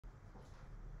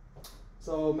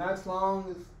So Max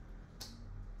Long's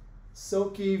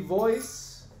silky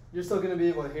voice, you're still gonna be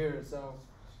able to hear it. So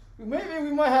maybe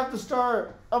we might have to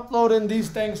start uploading these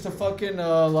things to fucking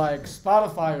like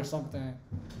Spotify or something.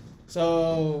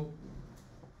 So,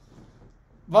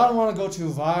 but I don't want to go too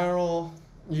viral.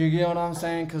 You get what I'm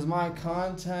saying? Cause my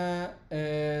content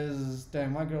is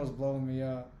damn. My girl's blowing me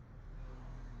up.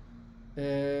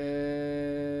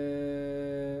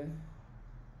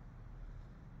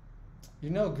 You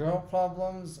know, girl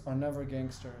problems are never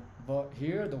gangster. But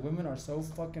here, the women are so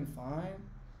fucking fine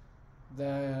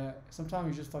that sometimes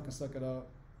you just fucking suck it up.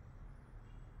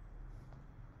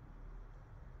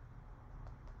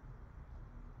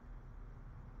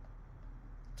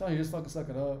 Sometimes you just fucking suck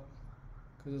it up.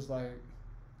 Because it's like,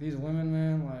 these women,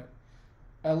 man, like,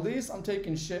 at least I'm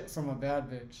taking shit from a bad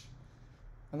bitch.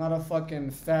 I'm not a fucking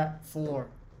fat four.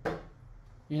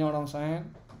 You know what I'm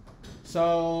saying?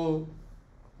 So,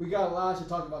 we got a lot to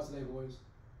talk about today, boys.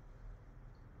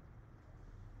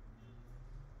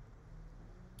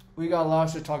 We got a lot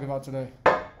to talk about today.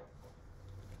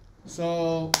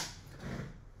 So,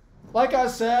 like I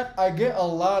said, I get a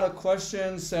lot of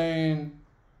questions saying,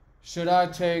 should I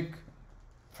take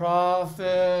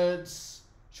profits?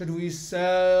 Should we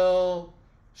sell?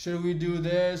 Should we do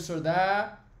this or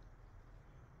that?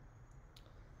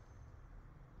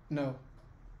 No.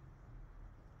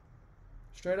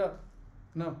 Straight up.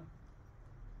 No.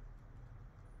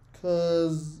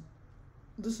 Because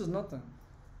this is nothing.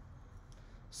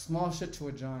 Small shit to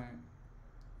a giant.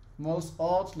 Most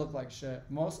alts look like shit.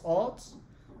 Most alts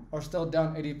are still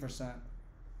down 80%.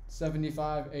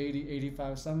 75, 80,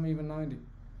 85, some even 90.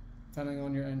 Depending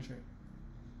on your entry.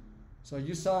 So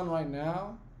you selling right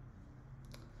now,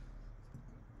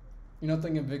 you're not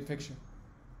thinking big picture.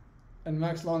 And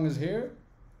Max Long is here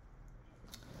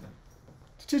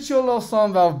to teach you a little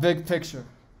something about big picture.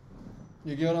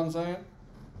 You get what I'm saying?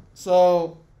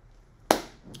 So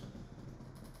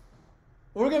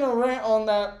we're gonna rant on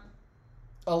that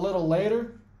a little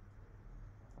later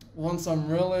once I'm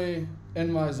really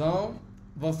in my zone.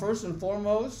 But first and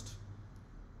foremost,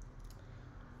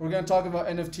 we're gonna talk about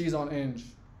NFTs on INJ.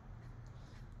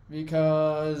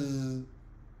 Because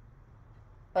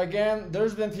again,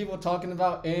 there's been people talking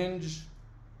about INJ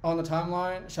on the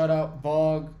timeline. Shout out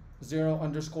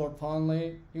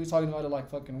Bog0_Ponley. He was talking about it like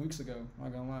fucking weeks ago, I'm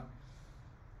not gonna lie.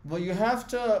 But you have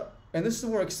to, and this is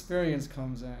where experience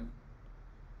comes in.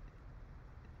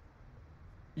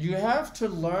 You have to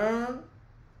learn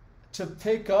to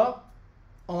pick up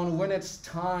on when it's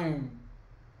time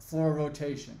for a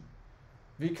rotation.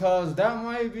 Because that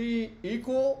might be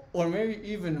equal or maybe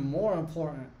even more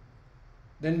important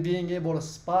than being able to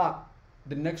spot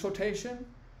the next rotation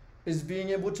is being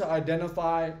able to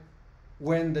identify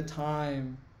when the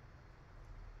time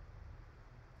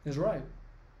is right.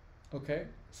 Okay?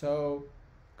 So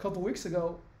a couple weeks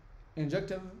ago,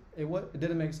 injective, it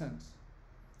didn't make sense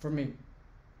for me.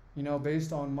 You know,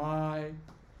 based on my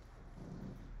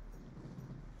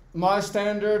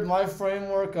standard, my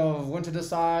framework of when to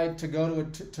decide to go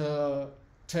to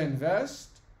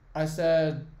invest, I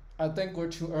said, I think we're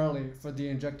too early for the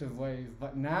injective wave.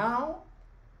 But now,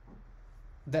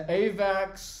 the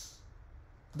AVAX,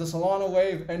 the Solana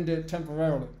wave ended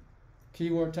temporarily.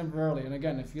 Keyword temporarily. And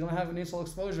again, if you don't have initial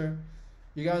exposure,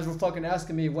 you guys were fucking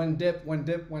asking me when dip.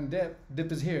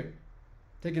 Dip is here.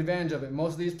 Take advantage of it.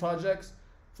 Most of these projects,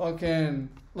 fucking,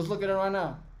 let's look at it right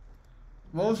now.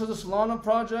 Most of the Solana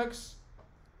projects,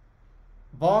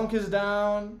 Bonk is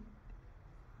down.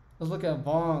 Let's look at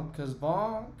Bonk, because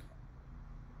Bonk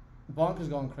is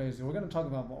going crazy. We're going to talk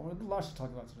about Bonk. There's a lot to talk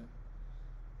about today.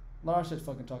 A lot of shit to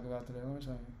fucking talk about today, let me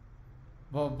tell you.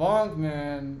 But Bonk,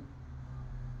 man,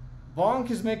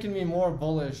 Bonk is making me more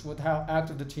bullish with how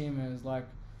active the team is. Like,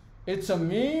 it's a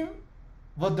meme,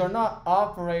 but they're not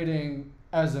operating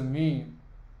as a meme.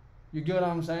 You get what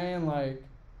I'm saying? Like,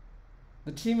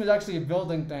 the team is actually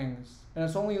building things, and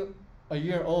it's only a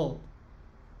year old.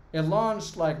 It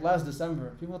launched like last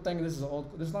December. People think this is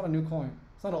this is not a new coin.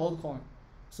 It's not an old coin.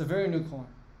 It's a very new coin.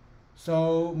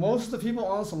 So most of the people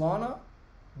on Solana,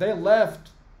 they left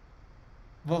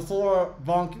before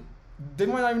Bonk. They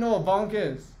might not even know what Bonk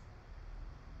is.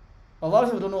 A lot of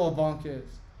people don't know what Bonk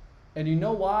is. And you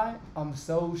know why I'm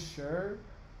so sure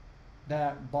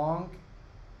that Bonk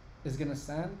is gonna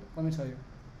send? Let me tell you.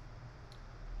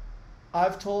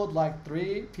 I've told like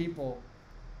 3 people,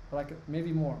 like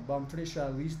maybe more, but I'm pretty sure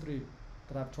at least 3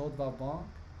 that I've told about Bonk.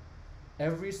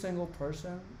 Every single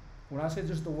person, when I say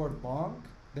just the word Bonk,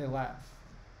 they laugh.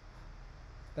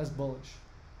 That's bullish.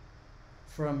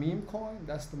 For a meme coin,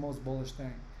 that's the most bullish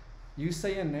thing. You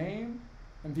say a name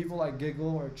and people like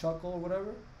giggle or chuckle or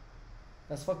whatever,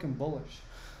 That's fucking bullish.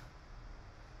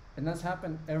 And that's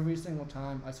happened every single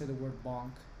time I say the word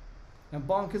bonk. And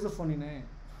bonk is a funny name.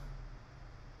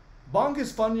 Bonk is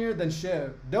funnier than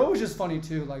Shiv. Doge is funny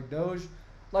too. Like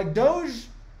Doge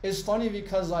is funny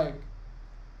because like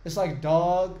it's like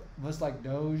dog, but it's like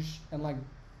Doge, and like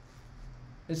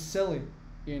it's silly,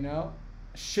 you know?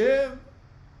 Shiv,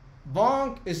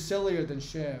 bonk is sillier than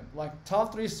Shiv. Like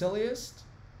top 3 silliest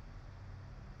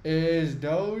is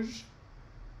Doge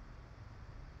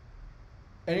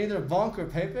and either bonk or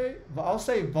Pepe, but I'll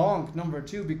say bonk number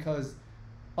 2 because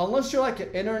unless you're like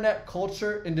an internet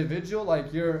culture individual,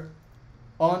 like you're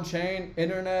on-chain,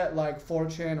 internet, like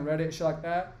 4chan, Reddit, shit like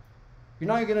that, you're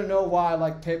not gonna know why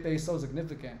like Pepe is so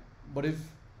significant. But if,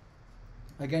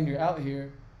 again, you're out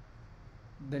here,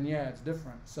 then yeah, it's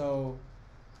different. So,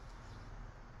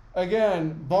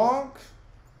 again, bonk,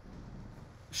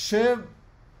 Shiba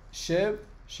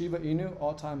Inu,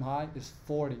 all-time high is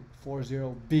 40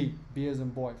 B as in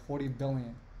boy, 40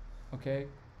 billion, okay?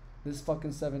 This is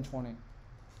fucking 720.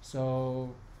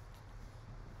 So,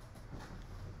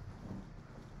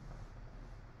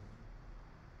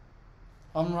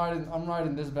 I'm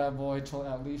riding this bad boy till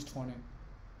at least 20.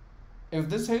 If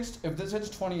this hits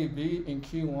 20 B in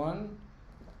Q1,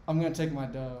 I'm gonna take my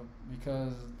dub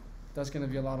because that's gonna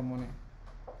be a lot of money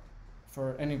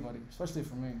for anybody, especially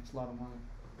for me. It's a lot of money.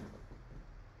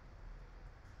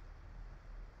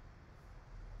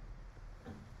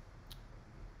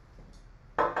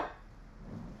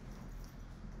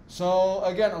 So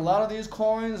again, a lot of these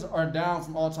coins are down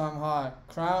from all-time high.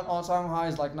 Crown all-time high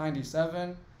is like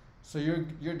 97. So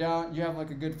you're down, you have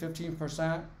like a good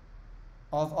 15%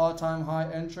 off all-time high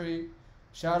entry.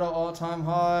 Shadow all-time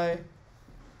high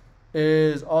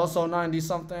is also 90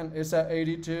 something. It's at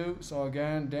 82. So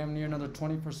again, damn near another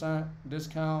 20%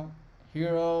 discount.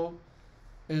 Hero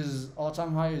is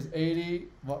all-time high is 80,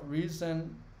 but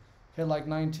recent hit like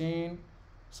 19.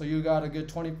 So you got a good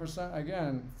 20%.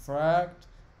 Again,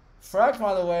 Fract,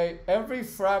 by the way, every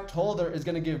Fract holder is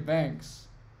gonna give banks.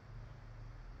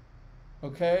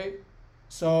 Okay,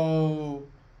 so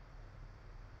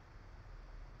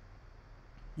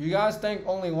you guys think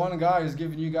only one guy is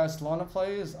giving you guys Solana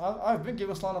plays? I've been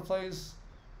giving Solana plays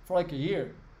for like a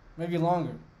year, maybe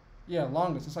longer. Yeah,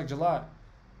 longer, since like July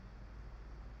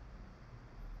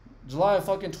of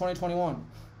fucking 2021.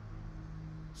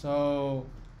 So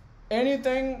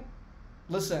anything,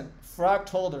 listen, Fract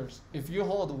holders, if you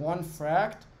hold one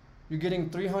Fract, you're getting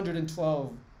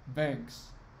 312 banks,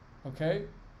 okay?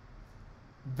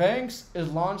 Banks is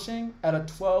launching at a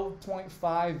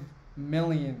 12.5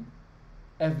 million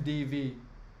FDV.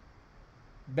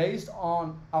 Based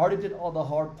on, I already did all the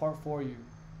hard part for you.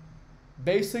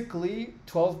 Basically,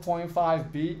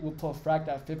 12.5 B will put Fract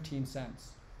at 15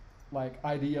 cents. Like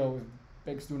IDO, if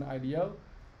Banks doing IDO,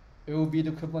 it will be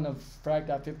the equivalent of Fract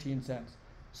at 15 cents.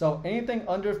 So anything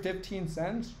under 15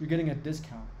 cents, you're getting a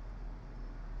discount.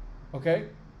 Okay?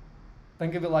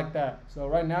 Think of it like that. So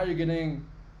right now you're getting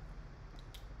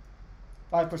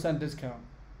 5% discount.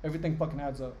 Everything fucking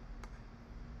adds up.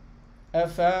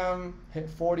 FM hit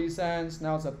 40 cents.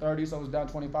 Now it's at 30, so it's down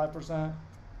 25%.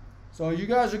 So you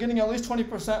guys are getting at least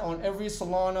 20% on every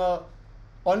Solana,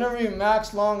 on every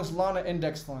max long Solana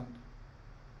index fund.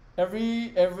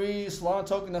 Every Solana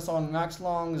token that's on Max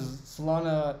Long's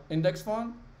Solana index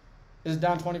fund is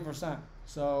down 20%.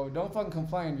 So don't fucking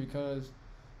complain because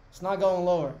it's not going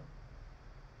lower.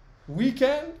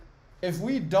 Weekend, if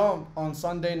we dump on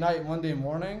Sunday night, Monday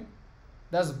morning,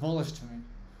 that's bullish to me.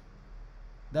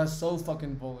 That's so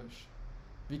fucking bullish.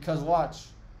 Because watch,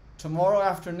 tomorrow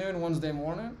afternoon, Wednesday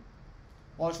morning,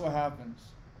 watch what happens.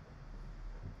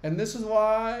 And this is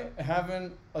why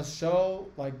having a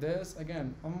show like this,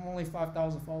 again, I'm only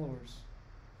 5,000 followers.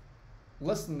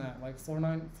 Less than that, like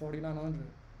 4,900.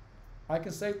 I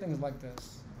can say things like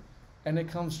this, and it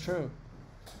comes true.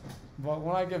 But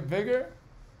when I get bigger,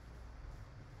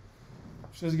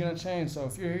 shit's gonna change. So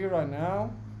if you're here right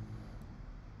now,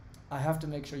 I have to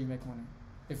make sure you make money.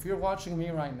 If you're watching me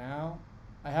right now,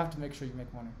 I have to make sure you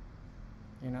make money.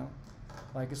 You know?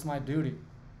 Like, it's my duty.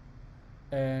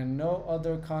 And no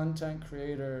other content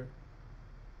creator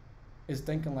is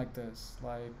thinking like this.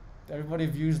 Like, everybody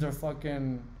views their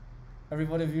fucking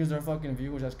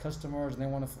viewers as customers, and they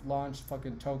want to launch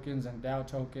fucking tokens and DAO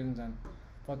tokens and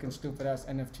fucking stupid ass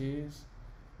NFTs.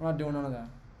 We're not doing none of that.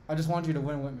 I just want you to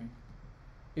win with me.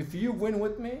 If you win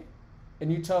with me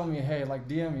and you tell me, hey, like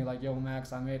DM me, like, yo,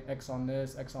 Max, I made X on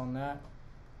this, X on that,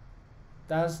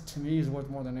 that's, to me, is worth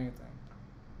more than anything.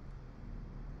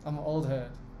 I'm an old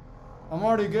head. I'm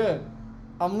already good.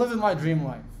 I'm living my dream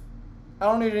life. I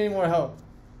don't need any more help.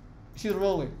 She's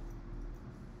rolling.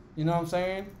 You know what I'm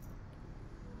saying?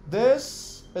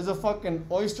 This is a fucking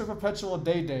Oyster Perpetual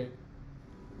Day Day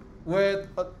with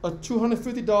a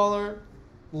 $250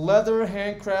 leather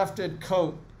handcrafted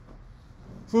coat,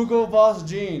 Hugo Boss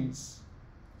jeans,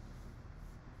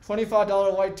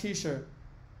 $25 white t-shirt,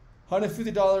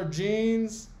 $150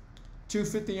 jeans,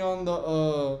 $250 on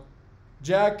the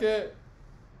jacket,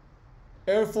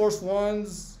 Air Force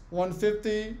Ones,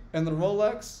 $150, and the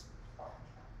Rolex.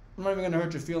 I'm not even gonna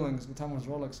hurt your feelings with how much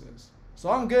Rolex is. So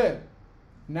I'm good.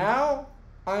 Now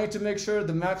I need to make sure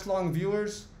the Max Long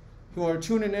viewers who are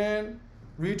tuning in,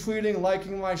 retweeting,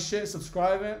 liking my shit,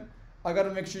 subscribing, I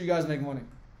gotta make sure you guys make money.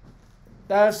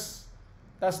 That's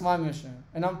my mission.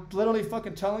 And I'm literally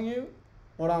fucking telling you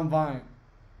what I'm buying.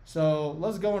 So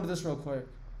let's go into this real quick.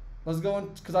 Let's go in,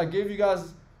 because I gave you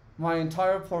guys my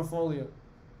entire portfolio.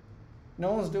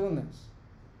 No one's doing this.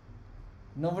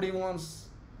 Nobody wants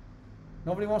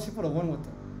people to win with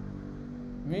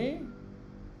them. Me,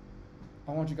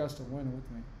 I want you guys to win with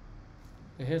me.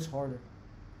 It hits harder.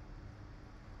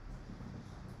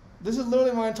 This is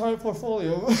literally my entire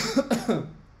portfolio.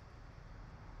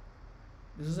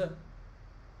 This is it.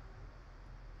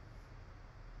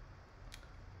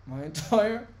 My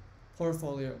entire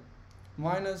portfolio.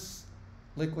 Minus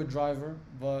liquid driver,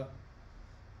 but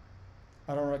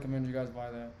I don't recommend you guys buy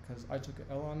that because I took an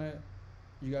L on it.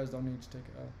 You guys don't need to take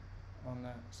an L on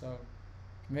that. So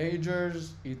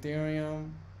majors,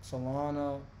 Ethereum,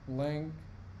 Solana, Link.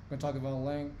 We're gonna talk about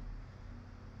Link.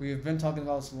 We have been talking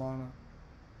about Solana.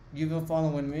 You've been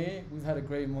following me. We've had a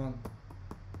great month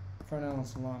for now on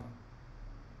Solana.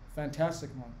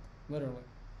 Fantastic month, literally.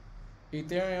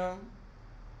 Ethereum,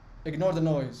 ignore the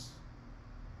noise.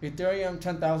 Ethereum,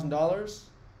 $10,000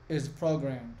 is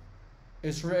programmed.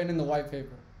 It's written in the white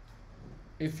paper.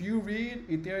 If you read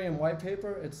Ethereum white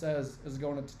paper, it says it's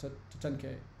going to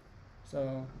 10K.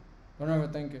 So don't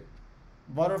overthink it.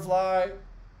 Butterfly,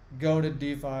 go to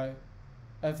DeFi.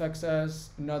 FXS,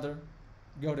 another,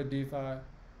 go to DeFi.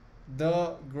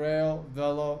 The Grail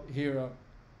Velo Hero.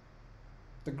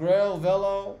 The Grail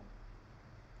Velo,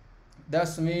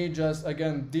 that's me. Just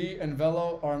again, D and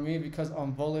Velo are me because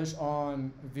I'm bullish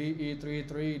on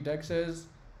VE33 dexes,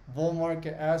 bull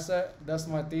market asset. That's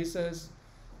my thesis.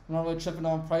 I'm not really tripping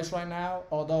on price right now,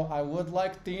 although I would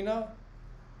like Thena.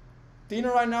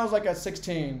 Thena right now is like at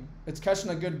 16. It's catching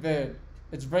a good bid.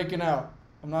 It's breaking out.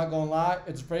 I'm not gonna lie,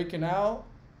 it's breaking out,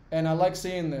 and I like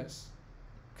seeing this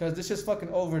because this is fucking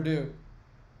overdue.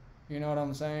 You know what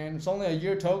I'm saying? It's only a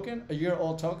year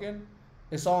old token.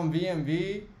 It's on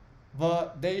BNB,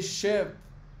 but they ship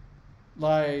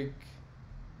like.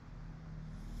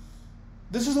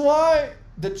 This is why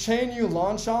the chain you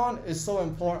launch on is so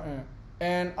important.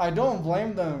 And I don't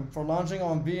blame them for launching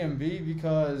on BNB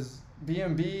because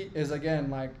BNB is, again,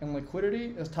 like in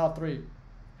liquidity, is top 3.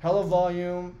 Hella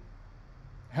volume,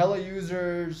 hella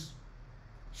users,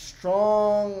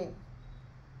 strong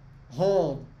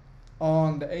hold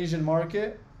on the Asian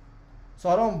market. So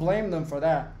I don't blame them for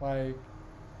that. Like,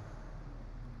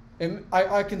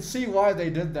 I can see why they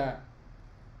did that.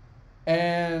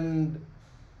 And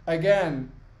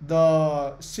again,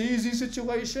 the CZ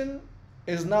situation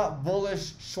is not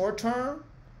bullish short term,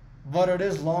 but it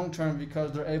is long term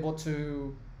because they're able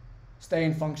to stay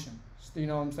in function. You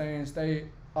know what I'm saying? Stay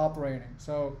operating.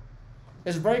 So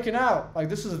it's breaking out. Like,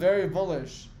 this is very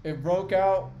bullish. It broke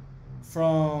out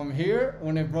from here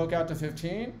when it broke out to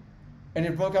 15, and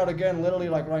it broke out again literally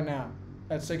like right now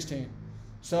at 16.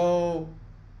 So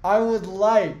I would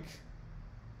like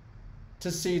to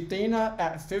see Thena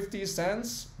at 50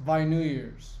 cents by New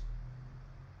Year's.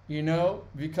 You know,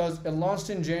 because it launched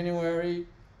in January.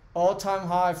 All-time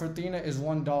high for Thena is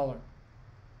 $1.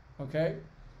 Okay?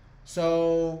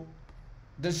 So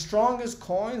the strongest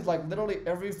coins, like literally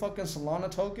every fucking Solana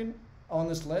token on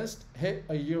this list, hit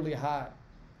a yearly high.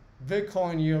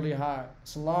 Bitcoin yearly high,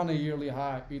 Solana yearly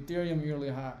high, Ethereum yearly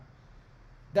high.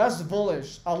 That's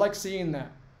bullish. I like seeing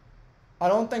that. I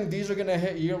don't think these are gonna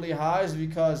hit yearly highs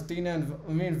because Thena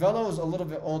and Velo is a little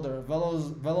bit older.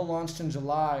 Velo launched in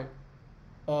July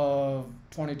of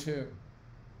 22,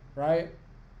 right?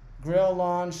 Grail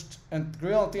launched, and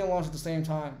Grail and Thena launched at the same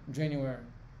time, January.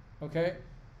 Okay,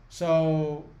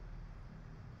 so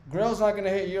Grail's not gonna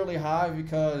hit yearly high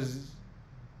because,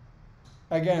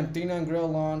 again, Thena and Grail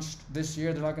launched this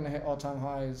year. They're not gonna hit all-time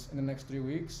highs in the next 3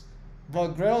 weeks. But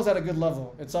Grail's at a good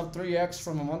level. It's up 3x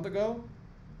from a month ago.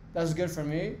 That's good for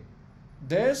me.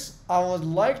 This, I would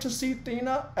like to see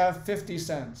Thena at 50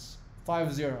 cents,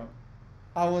 50.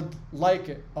 I would like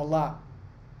it a lot.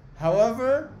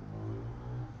 However,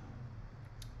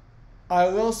 I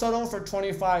will settle for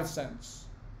 25 cents,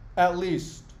 at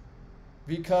least,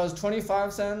 because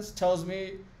 25 cents tells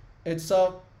me it's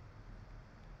up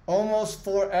almost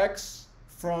 4x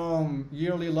from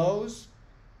yearly lows,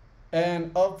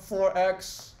 and up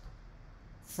 4x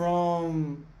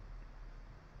from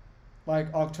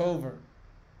like October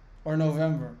or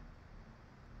November.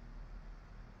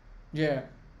 Yeah.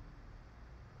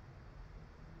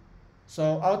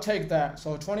 So I'll take that.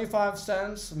 So 25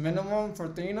 cents minimum for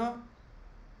Thina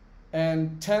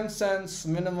and 10 cents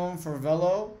minimum for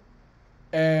Velo,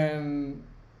 and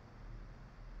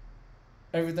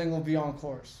everything will be on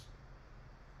course.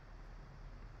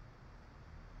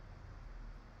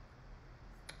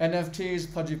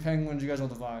 NFTs, Pudgy Penguins, you guys know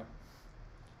the vibe.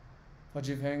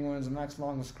 Pudgy Penguins, Max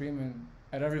Long was screaming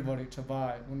at everybody to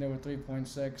buy when they were 3.6,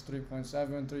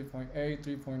 3.7, 3.8,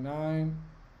 3.9.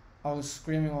 I was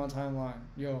screaming on the timeline,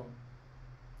 yo,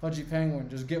 Pudgy Penguin,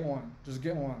 just get one, just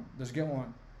get one, just get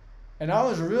one. And I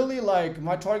was really like,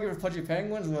 my target for Pudgy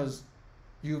Penguins was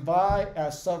you buy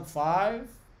at sub 5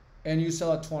 and you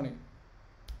sell at 20.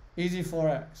 Easy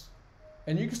 4x.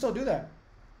 And you can still do that.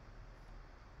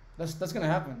 That's gonna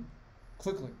happen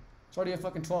quickly. It's already at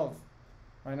fucking 12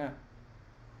 right now.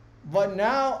 But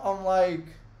now I'm like,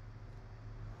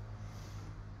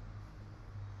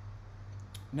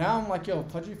 yo,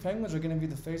 Pudgy Penguins are gonna be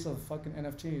the face of fucking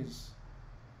NFTs.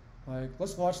 Like,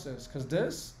 let's watch this, cause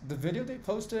the video they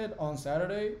posted on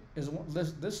Saturday this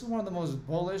is one of the most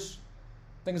bullish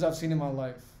things I've seen in my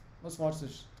life. Let's watch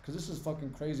this, cause this is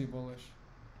fucking crazy bullish.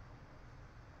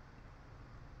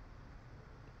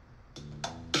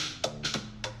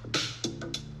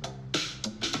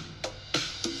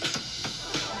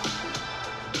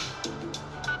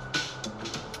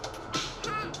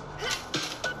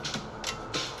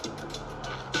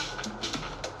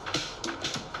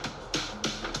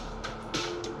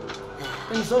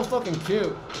 It's so fucking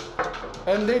cute.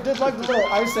 And they did like the little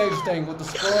Ice Age thing with the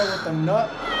squirrel with the nut.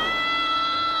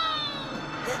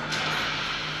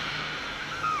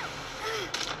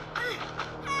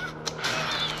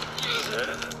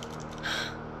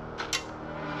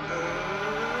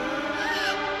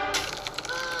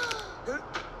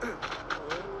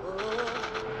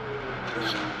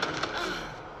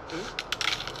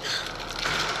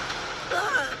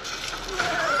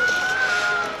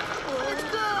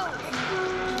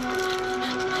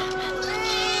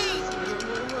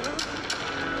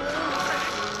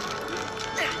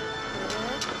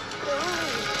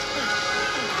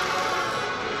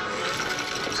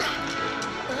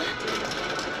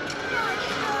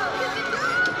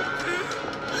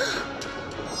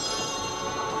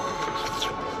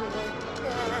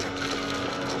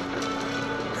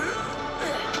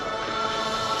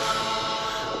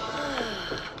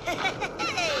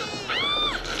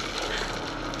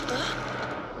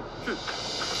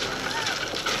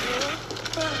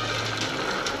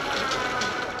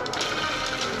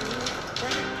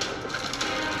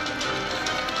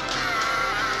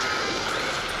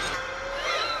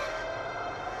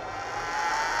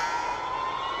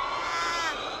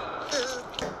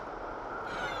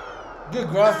 Good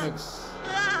graphics.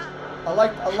 I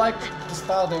like the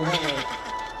style they went with.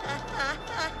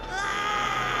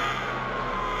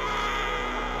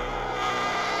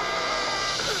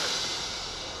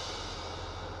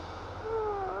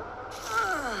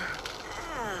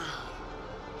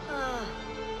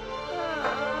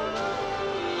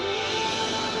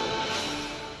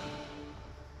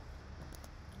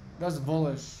 That's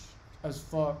bullish as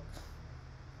fuck.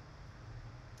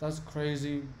 That's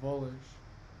crazy bullish.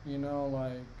 You know,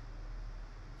 like,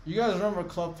 you guys remember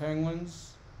Club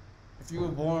Penguins? If you were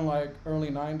born like early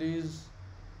 90s,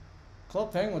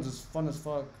 Club Penguins is fun as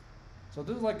fuck. So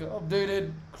this is like an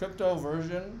updated crypto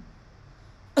version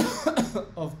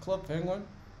of Club Penguin.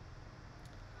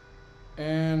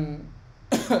 And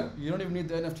you don't even need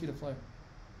the NFT to play.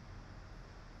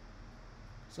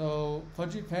 So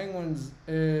Pudgy Penguins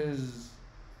is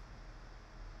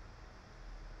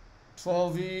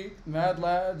 12E, Mad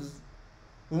Lads.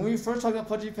 When we first talked about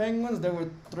Pudgy Penguins, they were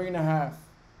 3.5.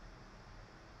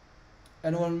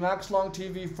 And when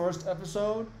MaxLongTV first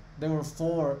episode, they were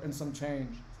 4 and some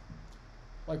change.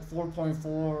 Like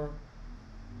 4.4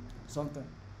 something.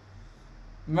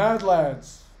 Mad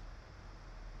Lads.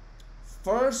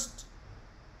 First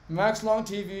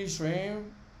MaxLongTV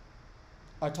stream,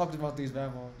 I talked about these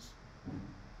bad boys.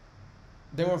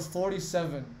 They were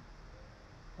 47.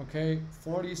 Okay,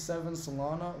 47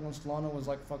 Solana when Solana was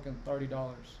like fucking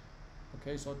 $30.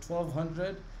 Okay, so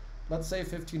 1,200, let's say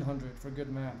 1,500 for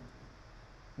good math.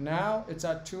 Now it's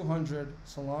at 200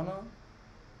 Solana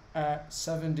at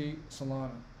 70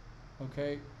 Solana.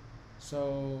 Okay,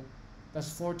 so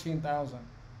that's 14,000.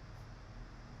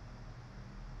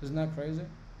 Isn't that crazy?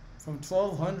 From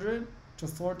 1,200 to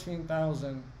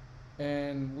 14,000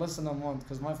 in less than a month,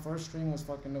 because my first stream was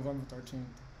fucking November 13th.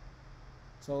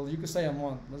 So you could say a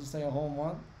month. Let's just say a whole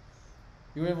month.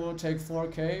 You were able to take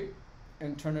 4K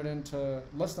and turn it into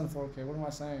less than 4K. What am I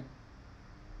saying?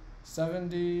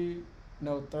 30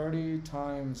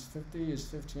 times 50 is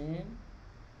 15.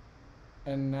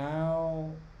 And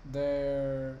now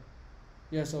they're,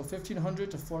 yeah, so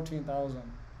 1,500 to 14,000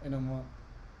 in a month.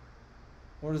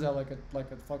 What is that, like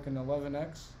a fucking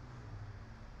 11x?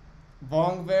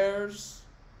 Bong Bears,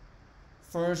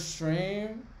 first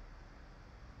stream.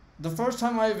 The first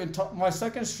time I even my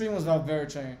second stream was about bear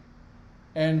chain,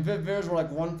 and bit bears were like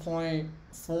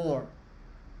 1.4,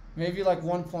 maybe like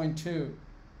 1.2.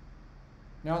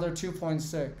 Now they're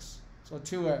 2.6, so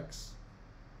 2x.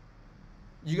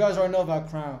 You guys already know about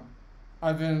Crown.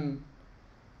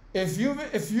 If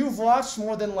you've watched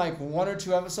more than like 1 or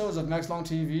 2 episodes of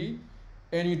MaxLongTV,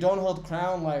 and you don't hold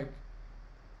Crown, like,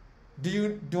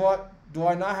 do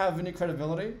I not have any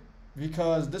credibility?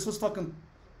 Because this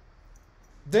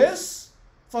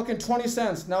fucking 20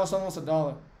 cents, now it's almost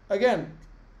 $1. Again,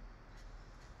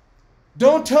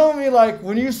 don't tell me like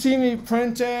when you see me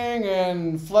printing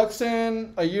and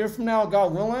flexing a year from now,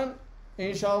 God willing,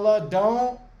 inshallah,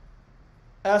 don't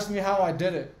ask me how I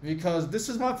did it, because this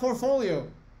is my portfolio.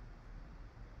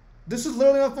 This is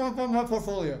literally my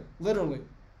portfolio, literally.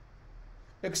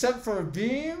 Except for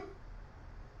Beam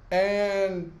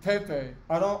and Pepe.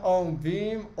 I don't own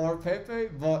Beam or Pepe,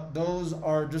 but those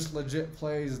are just legit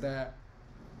plays that,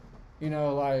 you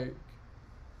know, like,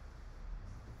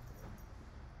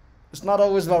 it's not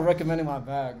always about recommending my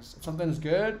bags. If something's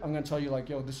good, I'm gonna tell you like,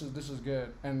 yo, this is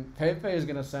good. And Pepe is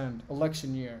gonna send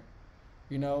election year.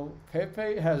 You know,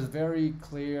 Pepe has very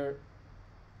clear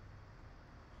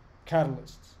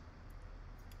catalysts.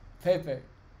 Pepe,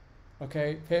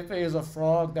 okay? Pepe is a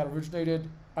frog that originated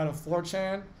out of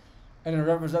 4chan, and it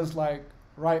represents like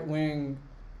right-wing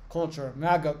culture,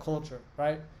 MAGA culture,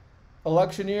 right?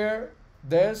 Election year,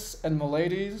 this and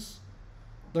Miladies,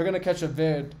 they're gonna catch a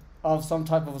bid of some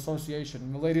type of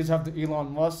association. Miladies have the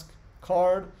Elon Musk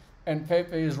card, and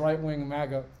Pepe is right-wing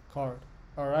MAGA card,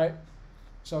 all right?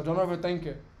 So don't overthink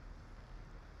it.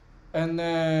 And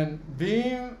then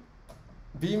Beam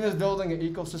is building an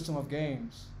ecosystem of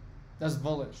games. That's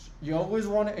bullish. You always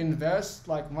want to invest,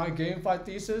 like my GameFi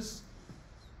thesis,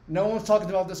 no one's talking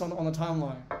about this on the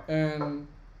timeline. And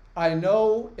I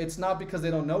know it's not because they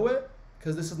don't know it,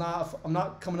 because this is not, I'm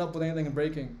not coming up with anything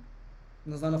breaking.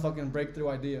 And it's not a fucking breakthrough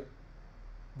idea.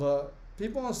 But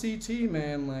people on CT,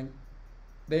 man, like,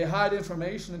 they hide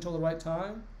information until the right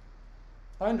time.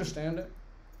 I understand it.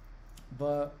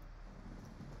 But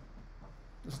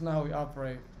this is not how we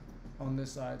operate on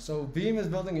this side. So Beam is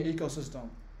building an ecosystem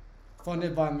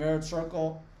funded by Merit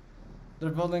Circle. They're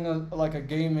building like a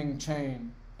gaming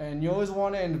chain. And you always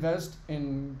want to invest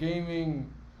in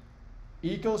gaming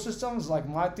ecosystems, like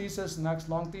my thesis, next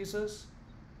long thesis.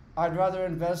 I'd rather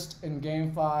invest in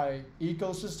GameFi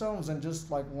ecosystems than just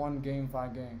like one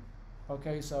GameFi game.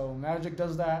 Okay, so Magic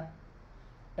does that.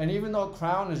 And even though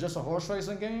Crown is just a horse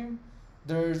racing game,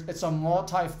 it's a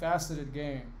multifaceted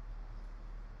game.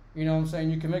 You know what I'm saying?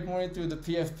 You can make money through the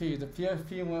PFP. The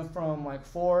PFP went from like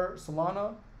 4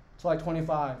 Solana to like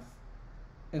 25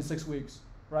 in 6 weeks,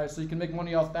 right? So you can make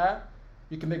money off that.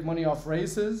 You can make money off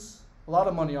races, a lot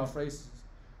of money off races.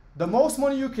 The most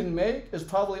money you can make is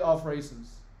probably off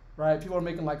races, right? People are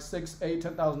making like $6,000,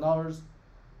 $8,000, $10,000,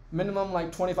 minimum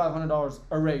like $2,500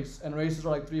 a race, and races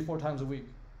are like 3-4 times a week,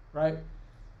 right?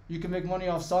 You can make money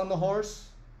off selling the horse,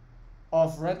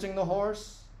 off renting the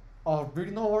horse, off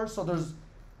breeding the horse. So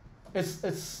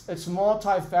it's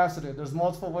multifaceted. There's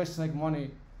multiple ways to make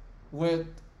money with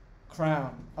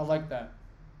Crown. I like that.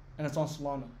 And it's on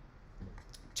Solana.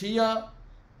 Tia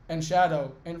and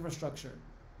Shadow infrastructure.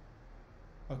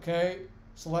 Okay,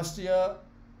 Celestia,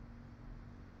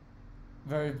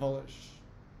 very bullish.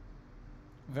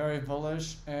 Very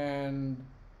bullish, and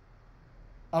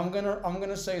I'm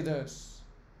gonna say this.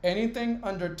 Anything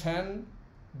under $10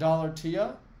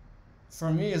 TIA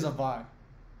for me is a buy,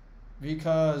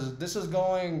 because this is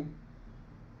going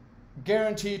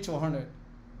guaranteed to 100.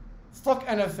 Fuck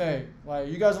NFA. Like,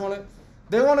 you guys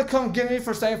they want to come get me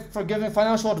for giving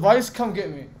financial advice. Come get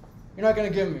me. You're not gonna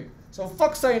give me. So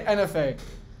fuck saying NFA.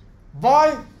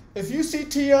 Buy, if you see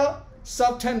TIA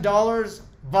sub $10,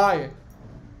 buy it.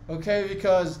 Okay,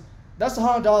 because that's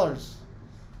 $100.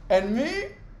 And me,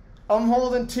 I'm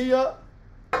holding TIA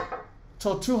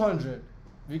till 200,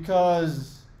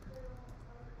 because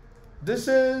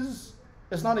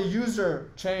it's not a user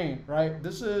chain, right?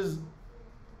 This is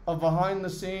a behind the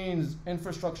scenes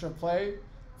infrastructure play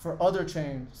for other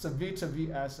chains. It's a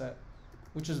V2V asset,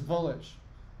 which is bullish.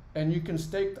 and you can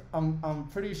stake. I'm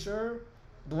pretty sure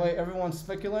the way everyone's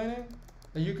speculating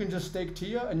that you can just stake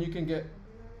TIA and you can get.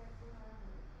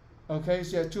 Okay,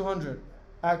 so you have 200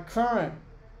 at current.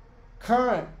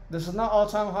 This is not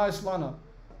all-time high Solana.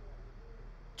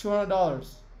 $200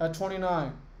 at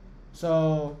 29.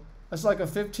 So it's like a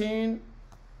 17x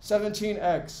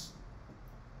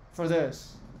for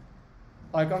this.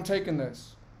 Like I'm taking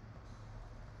this.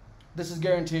 This is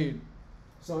guaranteed.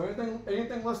 So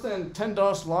anything less than $10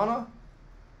 Solana,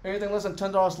 anything less than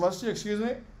 $10 Celestia, excuse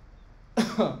me,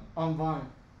 I'm buying.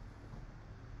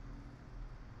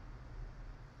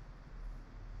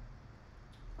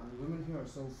 I mean, women here are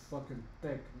so fucking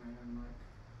thick, man. Like,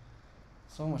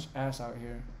 so much ass out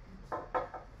here.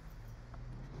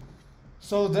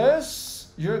 So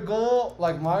this, your goal,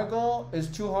 like my goal is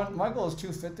 200. My goal is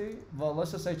 250, but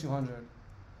let's just say 200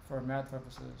 for math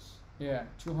purposes. Yeah,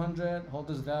 200. Hold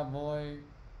this bad boy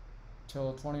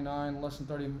till 29, less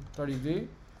than 30 V.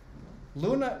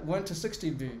 Luna went to 60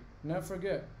 V. Never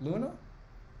forget, Luna,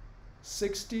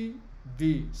 60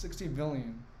 V, 60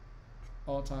 billion,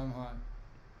 all-time high.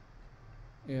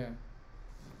 Yeah.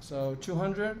 So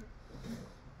 200.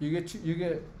 You get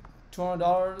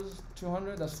 $200,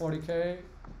 200. That's 40K.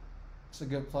 It's a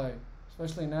good play,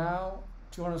 especially now.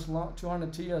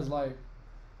 200 T is like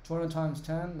 200 times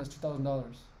 10. That's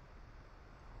 $2,000.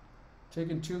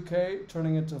 Taking 2K,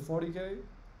 turning it to 40K.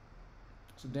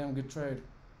 It's a damn good trade.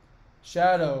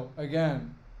 Shadow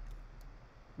again.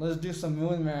 Let's do some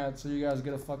moon math so you guys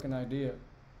get a fucking idea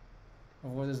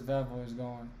of where this bad boy is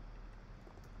going.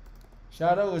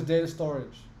 Shadow is data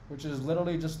storage, which is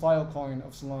literally just Filecoin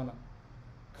of Solana.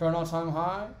 Current all-time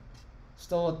high,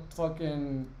 still a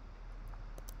fucking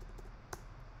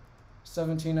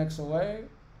 17x away.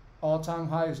 All-time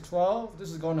high is 12.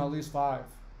 This is going to at least 5.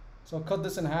 So cut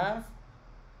this in half.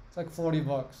 It's like 40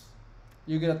 bucks.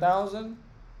 You get 1,000.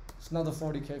 It's another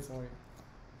 40K for you.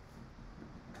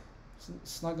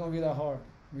 It's not gonna be that hard.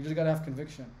 You just gotta have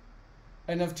conviction.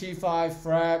 NFT 5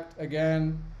 fract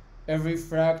again. Every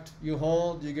fract you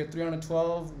hold, you get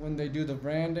 312 when they do the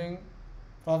branding.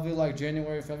 Probably like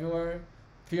January, February.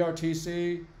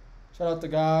 PRTC, shout out the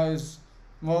guys.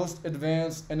 Most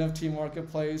advanced NFT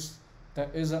marketplace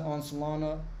that isn't on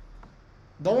Solana.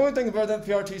 The only thing better than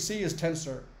PRTC is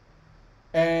Tensor.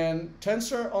 And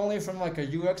Tensor only from like a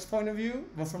UX point of view,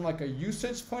 but from like a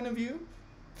usage point of view,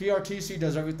 PRTC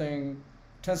does everything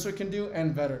Tensor can do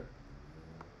and better.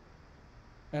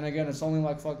 And again, it's only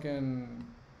like fucking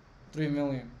 3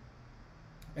 million.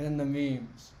 And then the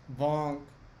memes, Bonk,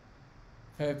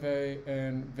 Pepe,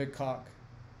 and Big Cock.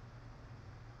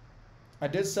 I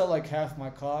did sell like half my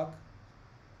cock.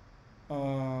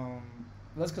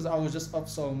 That's because I was just up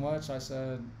so much. I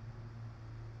said,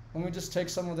 let me just take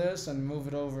some of this and move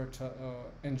it over to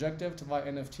Injective to buy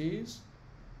NFTs.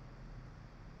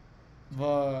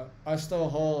 But I still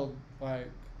hold like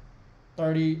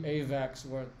 30 AVAX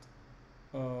worth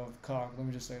of cock. Let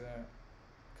me just say that.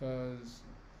 Because,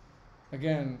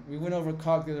 again, we went over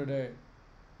cock the other day.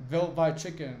 Built by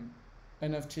Chicken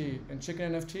NFT. And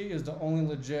Chicken NFT is the only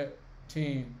legit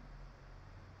team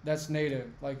that's native.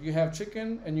 Like, you have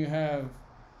Chicken and you have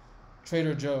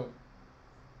Trader Joe.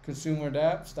 Consumer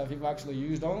dApps that people actually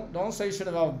use. Don't say shit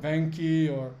about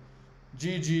Banky or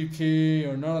GGP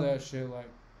or none of that shit. Like,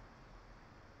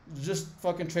 just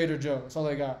fucking Trader Joe. That's all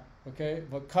they got. Okay?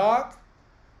 But cock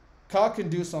can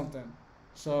do something.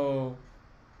 So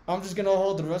I'm just gonna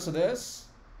hold the rest of this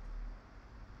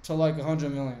to like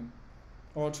 100 million.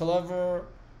 Or till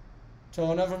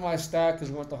whenever my stack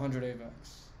is worth 100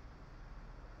 AVAX.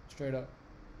 Straight up.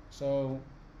 So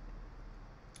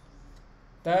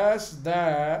that's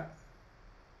that.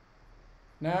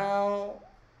 Now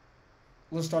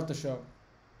let's start the show.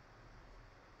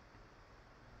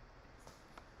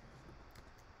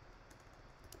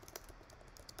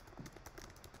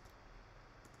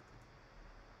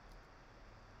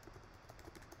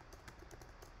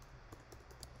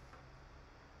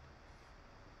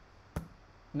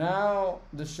 Now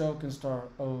the show can start.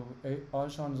 Oh,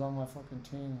 Arshawn's on my fucking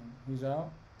team. He's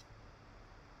out?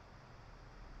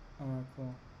 Alright,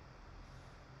 cool.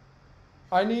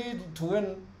 I need to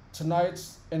win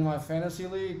tonight's in my fantasy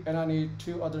league, and I need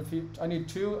 2 other people. I need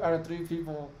 2 out of 3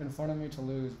 people in front of me to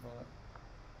lose, but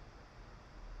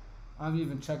I haven't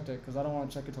even checked it because I don't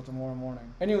want to check it till tomorrow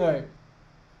morning. Anyway,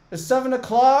 it's 7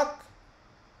 o'clock.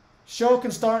 Show can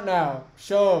start now.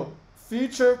 Show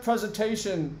feature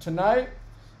presentation tonight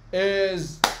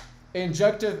is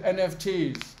injective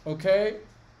NFTs. Okay,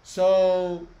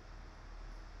 so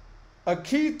a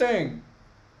key thing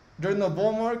during the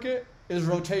bull market is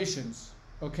rotations.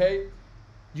 Okay,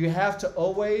 you have to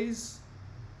always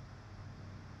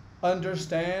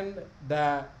understand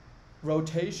that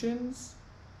rotations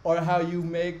are how you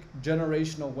make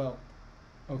generational wealth.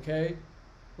 Okay?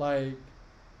 Like,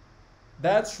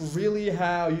 that's really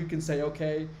how you can say,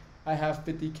 okay, I have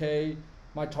 50K,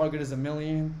 my target is a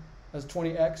million, that's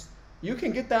 20x. You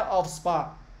can get that off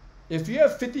spot. If you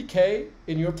have 50K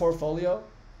in your portfolio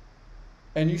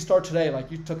and you start today,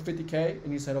 like you took 50K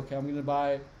and you said, okay, I'm gonna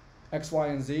buy X, Y,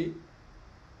 and Z,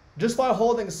 just by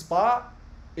holding spot,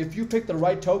 if you pick the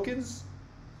right tokens,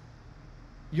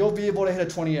 you'll be able to hit a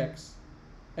 20x.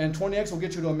 And 20x will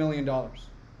get you to $1 million.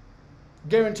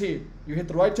 Guaranteed. You hit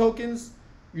the right tokens,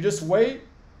 you just wait,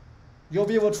 you'll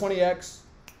be able to 20x.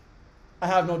 I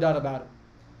have no doubt about it.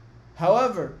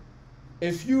 However,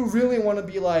 if you really want to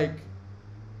be like,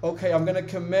 okay, I'm going to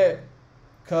commit,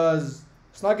 because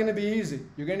it's not going to be easy.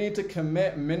 You're going to need to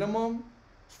commit minimum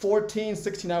 14,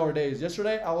 16-hour days.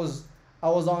 Yesterday, I was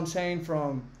on chain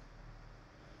from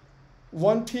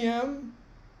 1 p.m.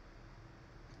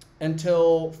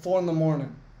 until 4 in the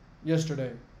morning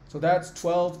yesterday. So that's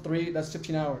 12, 3, that's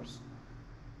 15 hours.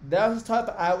 That's the type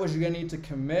of hours you're going to need to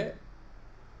commit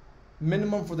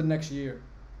minimum for the next year.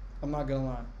 I'm not going to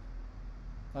lie.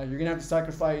 Like, you're going to have to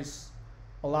sacrifice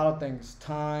a lot of things.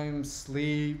 Time,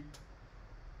 sleep,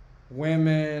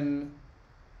 women.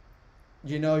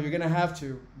 You know, you're going to have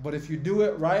to. But if you do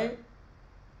it right,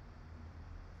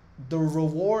 the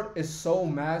reward is so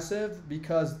massive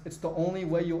because it's the only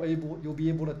way you'll be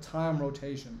able to time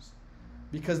rotations.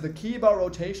 Because the key about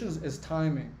rotations is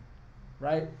timing,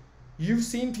 right? You've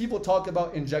seen people talk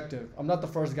about injective. I'm not the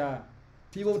first guy.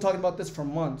 People have been talking about this for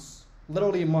months,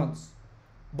 literally months.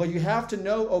 But you have to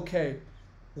know, okay,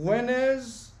 when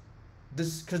is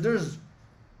this, because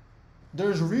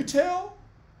there's retail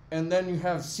and then you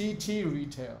have CT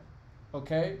retail,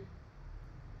 okay?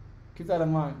 Keep that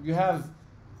in mind. You have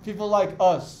people like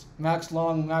us,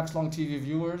 MaxLongTV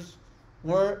viewers.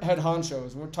 We're head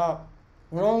honchos, we're top.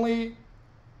 We're only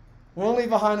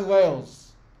behind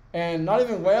whales. And not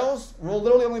even whales, we're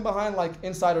literally only behind like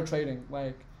insider trading,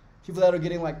 like people that are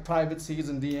getting like private seeds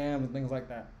and DMs and things like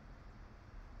that.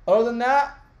 Other than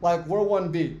that, like we're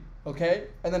 1B, okay?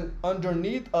 And then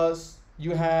underneath us,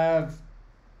 you have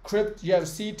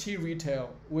CT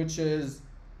retail, which is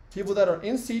people that are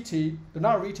in CT. They're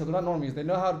not retail, they're not normies. They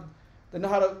know how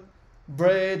to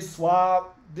bridge,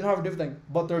 swap, they know how to do everything,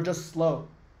 but they're just slow,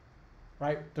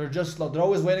 right? They're just slow. They're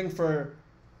always waiting for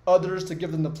others to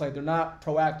give them the play. They're not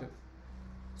proactive.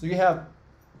 So you have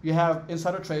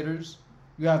insider traders,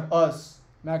 you have us,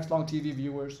 MaxLongTV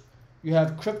viewers, you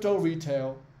have crypto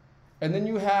retail, and then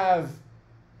you have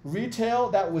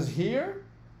retail that was here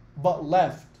but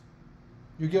left.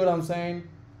 You get what I'm saying?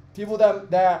 People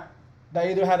that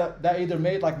either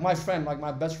made, like my friend, like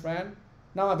my best friend,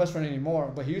 not my best friend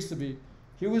anymore, but he used to be.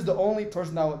 He was the only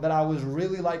person that I was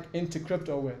really like into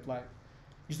crypto with. Like,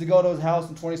 used to go to his house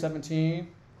in 2017,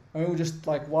 and we would just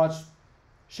like watch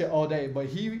shit all day. But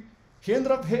he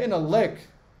ended up hitting a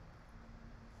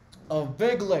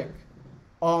big lick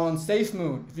on Safe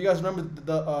Moon. If you guys remember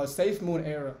the Safe Moon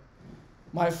era,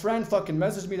 my friend fucking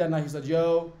messaged me that night. He said,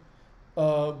 yo,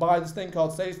 buy this thing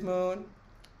called Safe Moon.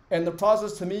 And the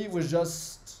process to me was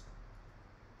just,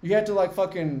 you had to like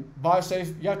fucking buy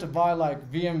Safe, you have to buy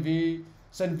like VMV,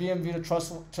 send VMV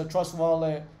to Trust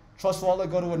Wallet, Trust Wallet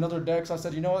go to another DEX. I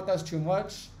said, you know what, that's too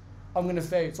much. I'm gonna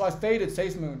fade. So I faded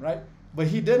Safe Moon, right? But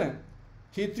he didn't.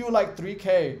 He threw like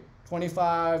 3K,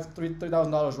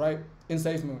 $3,000, right? In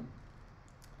Safe Moon.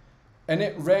 And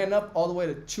it ran up all the way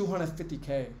to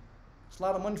 250K. It's a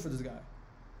lot of money for this guy,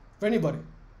 for anybody.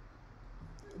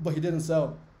 But he didn't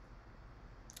sell.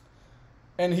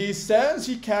 And he says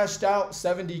he cashed out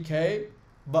 70K,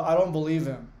 but I don't believe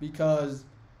him, because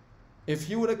if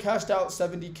he would have cashed out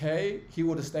 70K, he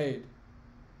would have stayed.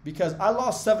 Because I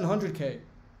lost 700K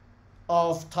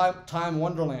of Time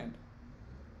Wonderland.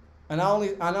 And I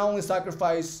only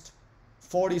sacrificed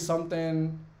 40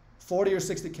 something, 40 or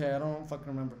 60K, I don't fucking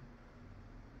remember.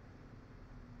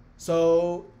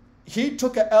 So he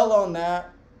took an L on that.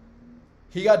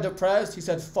 He got depressed. He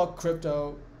said, fuck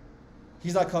crypto.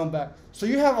 He's not coming back. So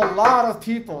you have a lot of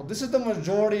people. This is the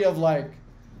majority of like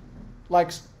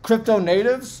crypto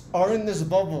natives are in this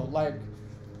bubble. Like,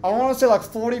 I want to say like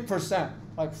 40%,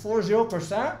 like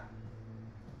 40%,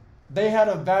 they had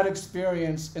a bad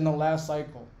experience in the last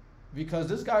cycle. Because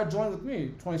this guy joined with me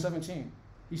 2017.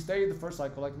 He stayed the first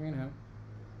cycle like me and him.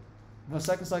 The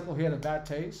second cycle, he had a bad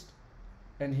taste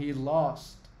and he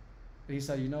lost. And he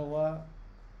said, you know what?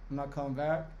 I'm not coming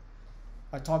back.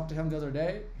 I talked to him the other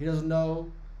day. He doesn't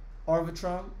know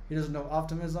Arbitrum. He doesn't know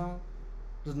Optimism.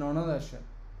 Doesn't know none of that shit.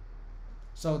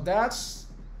 So that's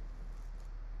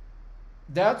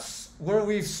that's where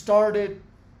we've started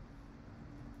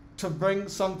to bring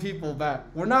some people back.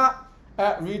 We're not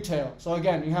at retail. So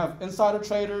again, you have insider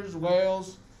traders,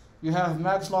 whales, you have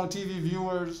MaxLongTV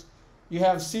viewers, you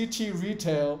have CT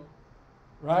retail,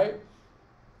 right?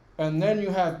 And then you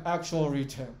have actual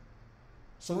retail.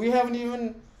 So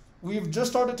we've just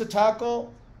started to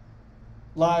tackle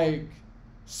like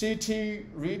CT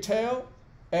retail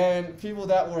and people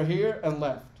that were here and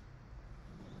left.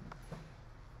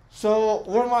 So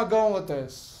where am I going with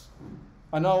this?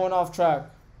 I know I went off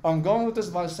track. I'm going with this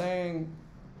by saying,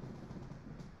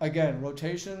 again,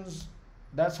 rotations,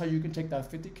 that's how you can take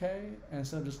that 50K, and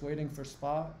instead of just waiting for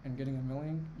spot and getting a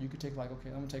million, you could take like, okay,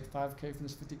 I'm gonna take 5K from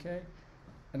this 50K,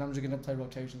 and I'm just gonna play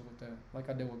rotations with it. Like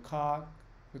I did with cock,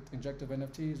 with injective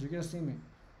NFTs, you're gonna see me.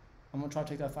 I'm gonna try to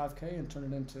take that 5K and turn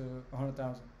it into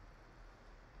 100,000.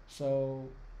 So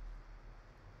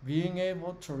being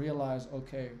able to realize,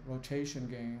 okay, rotation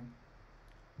game,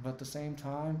 but at the same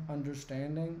time,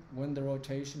 understanding when the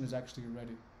rotation is actually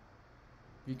ready.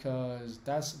 Because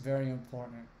that's very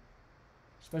important,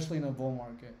 especially in a bull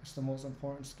market. It's the most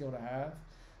important skill to have,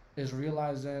 is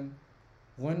realizing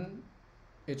when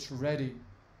it's ready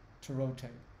to rotate.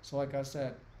 So like I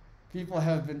said, people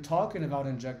have been talking about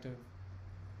injective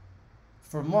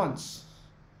for months.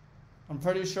 I'm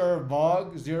pretty sure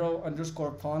Bog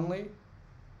 0_Ponley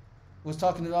was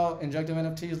talking about injective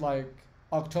NFTs like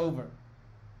October.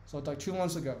 So it's like 2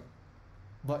 months ago.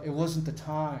 But it wasn't the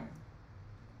time.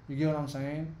 You get what I'm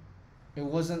saying? It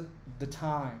wasn't the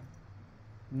time.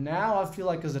 Now I feel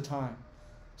like it's the time.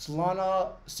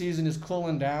 Solana season is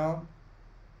cooling down.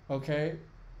 Okay?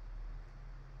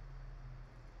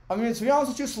 I mean, to be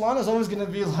honest with you, Solana is always going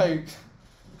to be like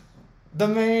the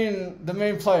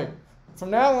main play. From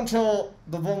now until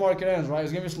the bull market ends, right?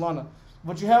 It's going to be Solana.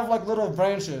 But you have like little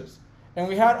branches. And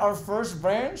we had our first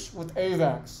branch with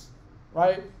AVAX,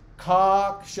 right?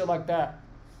 Cock, shit like that.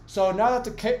 So now that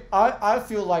I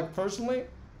feel like personally,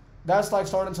 that's like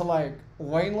starting to like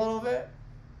wane a little bit.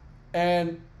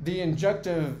 And the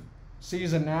injective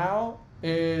season now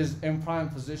is in prime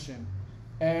position.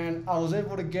 And I was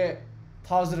able to get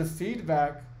positive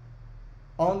feedback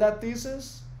on that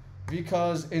thesis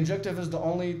because injective is the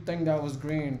only thing that was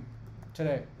green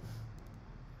today.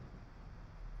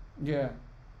 Yeah,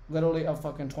 literally up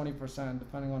fucking 20%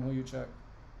 depending on who you check.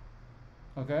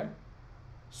 Okay?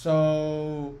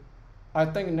 So I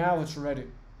think now it's ready.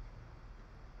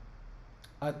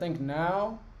 I think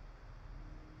now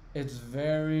now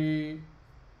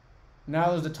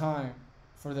is the time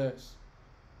for this.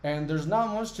 And there's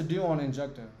not much to do on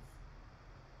injective.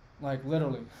 Like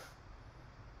literally.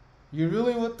 You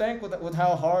really would think with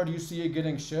how hard you see it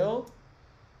getting shilled,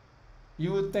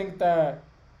 you would think that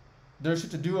there's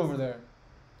shit to do over there.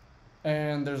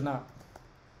 And there's not.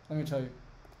 Let me tell you.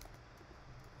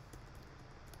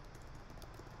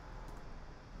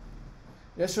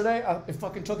 Yesterday, it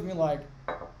fucking took me like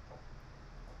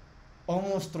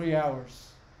almost 3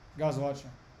 hours. You guys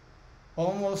watching?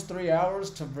 Almost 3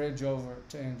 hours to bridge over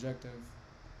to injective.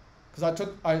 Because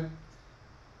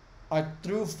I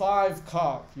threw 5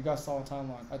 cock. You guys saw the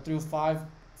timeline. I threw five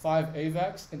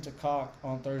AVAX into cock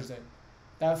on Thursday.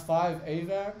 That 5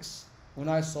 AVAX, when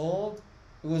I sold,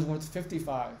 it was worth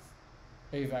 55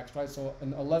 AVAX, right? So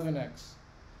an 11x.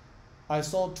 I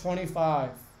sold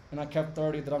 25. And I kept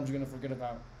 30 that I'm just gonna forget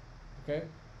about, okay?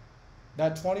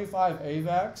 That 25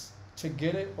 AVAX, to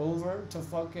get it over to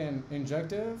fucking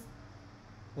injective,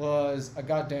 was a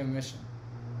goddamn mission.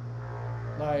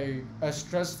 Like, a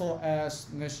stressful ass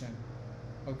mission,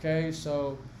 okay?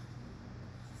 So,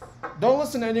 don't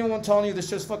listen to anyone telling you this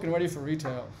shit's fucking ready for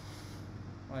retail.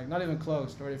 Like, not even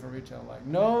close to ready for retail. Like,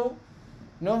 no,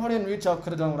 nobody in retail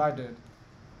could have done what I did.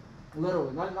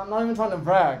 Literally, I'm not even trying to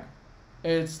brag.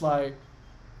 It's like,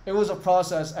 it was a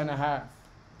process and a half.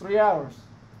 3 hours.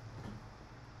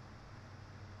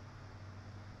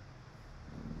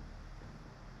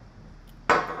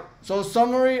 So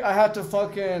summary, I took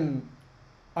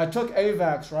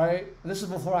AVAX, right? This is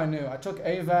before I knew. I took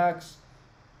AVAX.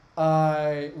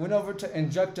 I went over to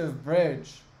injective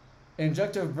bridge.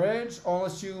 Injective bridge,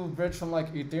 unless you bridge from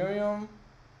like Ethereum,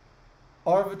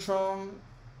 Arbitrum,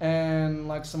 and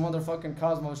like some other fucking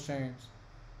Cosmos chains.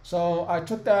 So I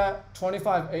took that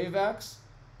 25 AVAX,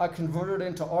 I converted it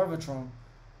into Arbitrum.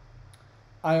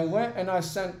 I went and I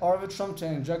sent Arbitrum to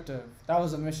injective. That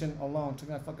was a mission alone. It took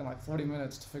me fucking like 40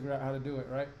 minutes to figure out how to do it,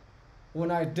 right?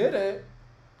 When I did it,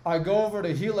 I go over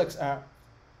to Helix app,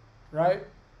 right?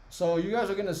 So you guys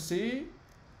are gonna see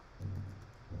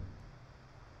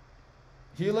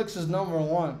Helix is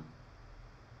 #1.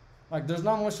 Like there's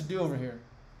not much to do over here,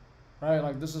 right?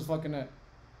 Like this is fucking it.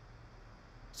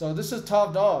 So this is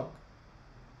top dog,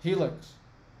 Helix.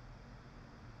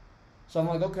 So I'm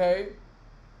like, okay,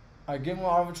 I give my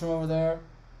Arbitrum over there.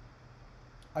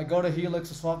 I go to Helix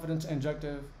to swap it into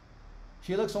injective.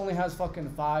 Helix only has fucking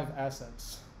 5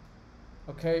 assets.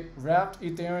 Okay, wrapped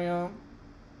Ethereum,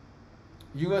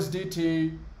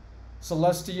 USDT,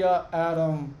 Celestia,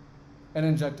 Atom, and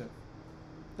injective.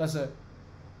 That's it.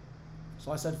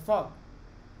 So I said, fuck.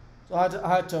 So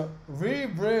I had to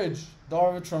re-bridge the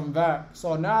Arbitrum back.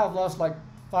 So now I've lost like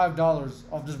 $5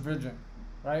 off just bridging,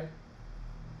 right?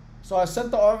 So I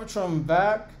sent the Arbitrum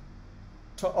back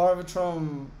to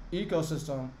Arbitrum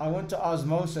ecosystem. I went to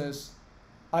Osmosis.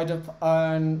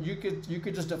 And you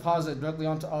could just deposit directly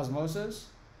onto Osmosis,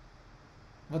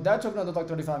 but that took another like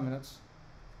 35 minutes,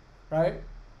 right?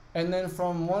 And then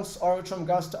from once Arbitrum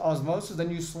got to Osmosis,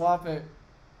 then you swap it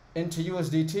into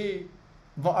USDT,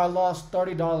 but I lost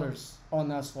 $30 on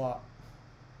that swap.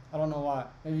 I don't know why.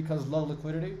 Maybe because low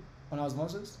liquidity on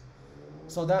Osmosis.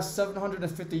 So that's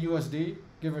 750 USD,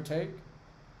 give or take,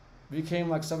 became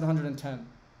like 710.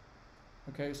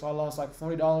 Okay, so I lost like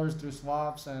 $40 through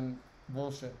swaps and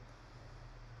bullshit.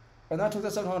 And I took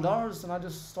that $700 and I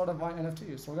just started buying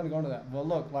NFTs. So we're gonna go into that. But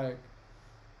look, like,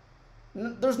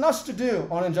 there's nothing to do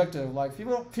on injective. Like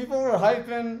people were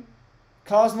hyping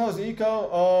Cosmos Eco,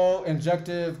 oh,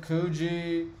 injective,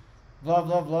 Kuji, blah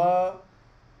blah blah.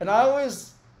 And I'm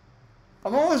always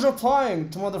replying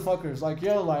to motherfuckers like,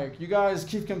 yo, like, you guys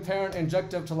keep comparing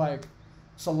injective to like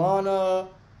Solana,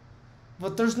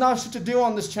 but there's not shit to do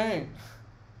on this chain.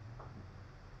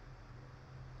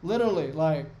 Literally,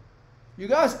 like, you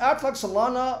guys act like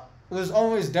Solana was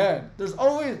always dead. There's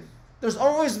always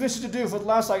been shit to do for the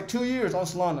last like 2 years on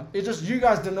Solana. It's just you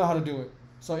guys didn't know how to do it.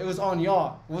 So it was on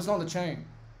y'all. It wasn't on the chain.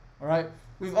 Alright?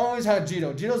 We've always had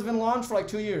Jito. Jito's been launched for like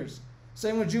 2 years.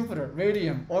 Same with Jupiter,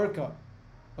 Radium, Orca.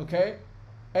 Okay?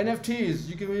 NFTs,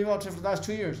 you can move out to for the last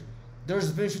 2 years.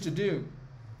 There's been shit to do.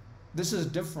 This is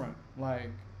different.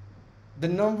 Like, the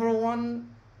number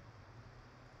one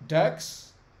DEX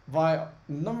by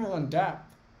number one DApp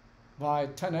by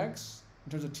 10x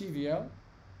in terms of TVL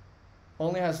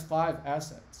only has 5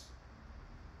 assets.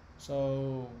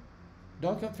 So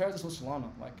don't compare this with Solana.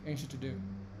 Like, ain't shit to do.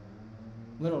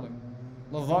 Literally.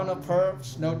 Lavana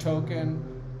perps, no token.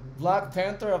 Black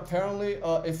Panther, apparently,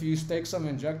 if you stake some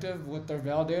injective with their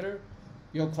validator,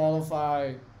 you'll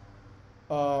qualify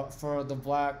for the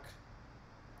black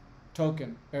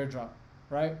token airdrop,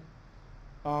 right?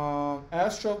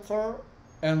 AstroPerp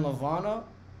and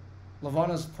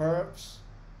Lavana's perps,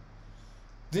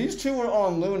 these two were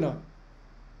on Luna,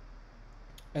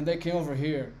 and they came over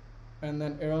here, and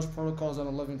then Eros protocol is on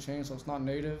a living chain, so it's not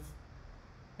native,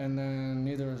 and then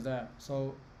neither is that.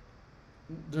 So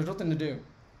there's nothing to do,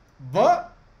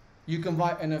 but you can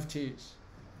buy NFTs,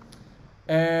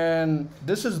 and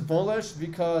this is bullish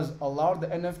because a lot of the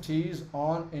NFTs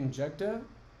on Injective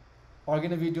are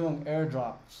going to be doing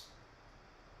airdrops.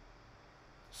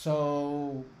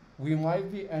 So we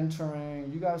might be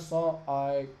entering, you guys saw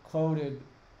I quoted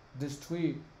this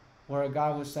tweet where a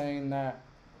guy was saying that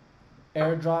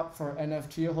airdrop for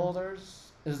NFT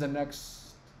holders is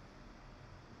that's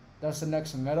the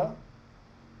next meta.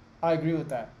 I agree with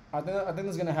that. I think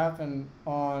it's gonna happen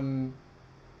on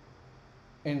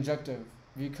Injective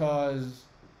because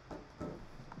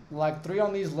like 3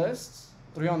 on this list,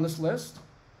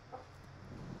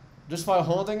 just by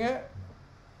holding it,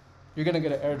 you're gonna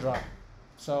get an airdrop.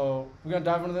 So we're gonna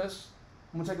dive into this.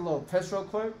 I'm gonna take a little piss real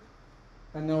quick,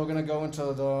 and then we're gonna go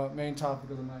into the main topic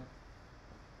of the night.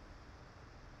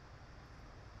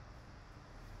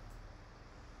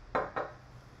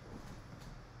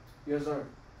 Yes, sir.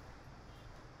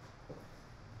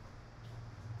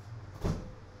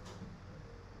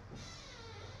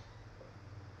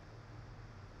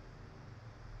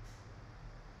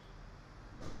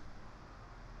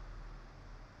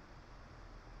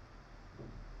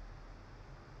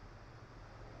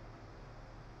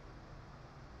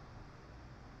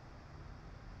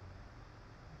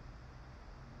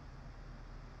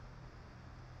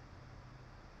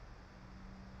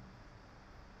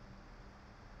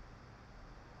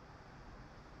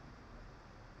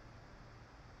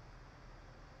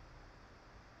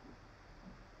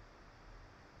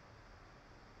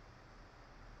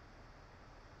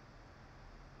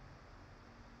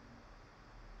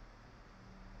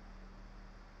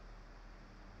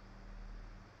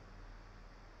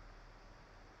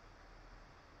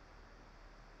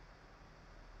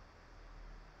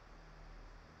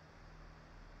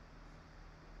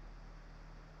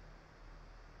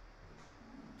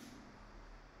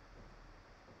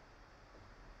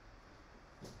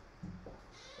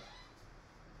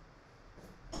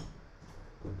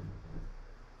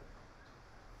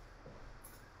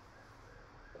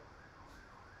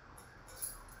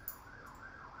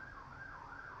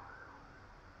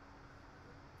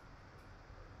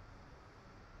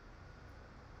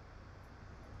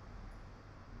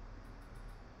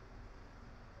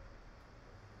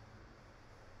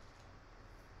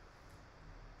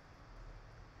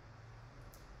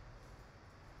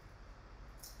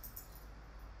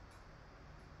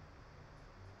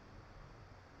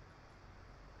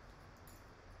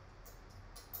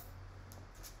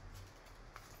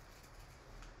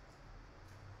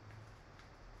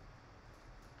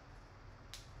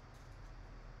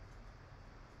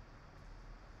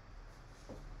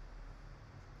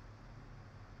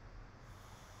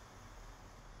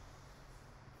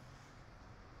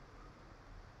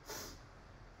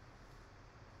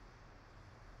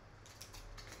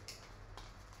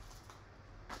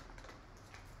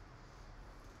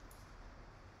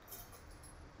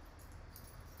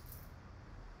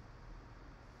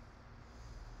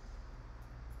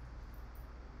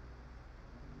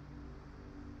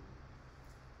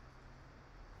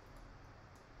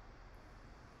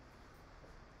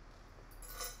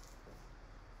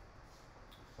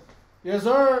 Yes,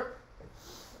 sir.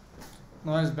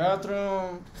 Nice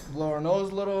bathroom. Blow our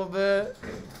nose a little bit.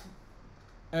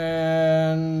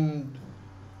 And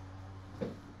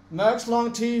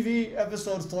MaxLongTV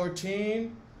episode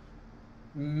 14.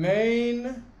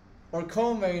 Main or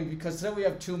co-main, because today we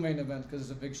have two main events because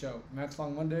it's a big show. Max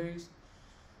Long Mondays.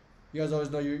 You guys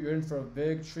always know you're in for a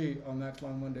big treat on Max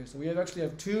Long Mondays. So we actually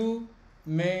have two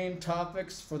main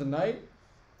topics for the night.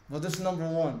 But this is number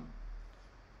one.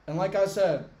 And like I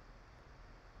said,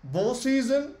 bull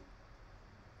season,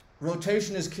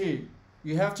 rotation is key.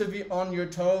 You have to be on your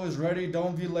toes, ready,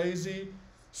 don't be lazy,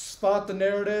 spot the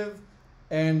narrative,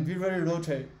 and be ready to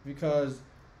rotate, because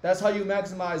that's how you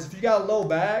maximize. If you got a low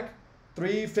bag,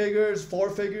 3 figures,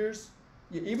 4 figures,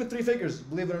 even 3 figures,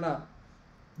 believe it or not,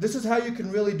 this is how you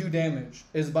can really do damage,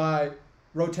 is by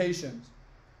rotations.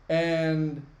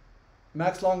 And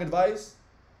Max Long advice,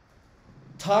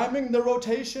 timing the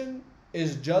rotation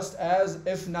is just as,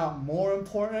 if not more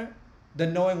important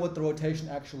than knowing what the rotation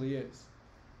actually is.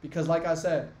 Because like I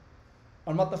said,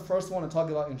 I'm not the first one to talk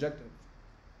about injective.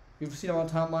 You've seen it on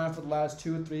timeline for the last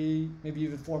 2 or 3, maybe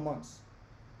even 4 months.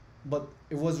 But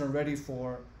it wasn't ready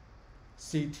for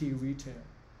CT retail,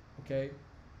 okay?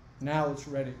 Now it's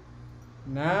ready.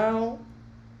 Now,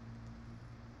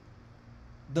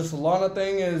 the Solana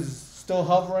thing is still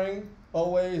hovering,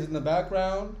 always in the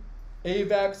background.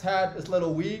 AVAX had its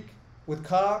little week with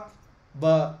cock,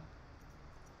 but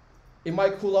it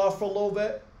might cool off for a little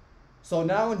bit. So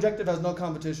now injective has no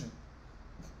competition.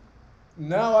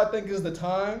 Now I think is the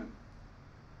time.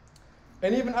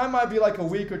 And even I might be like a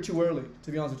week or 2 early,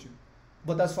 to be honest with you.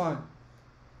 But that's fine.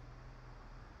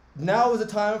 Now is the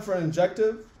time for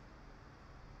injective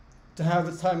to have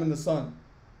its time in the sun.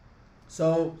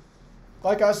 So,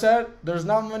 like I said, there's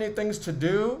not many things to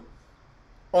do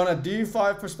on a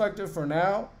DeFi perspective for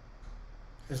now.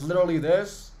 It's literally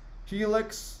this.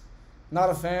 Helix, not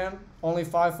a fan. Only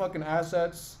 5 fucking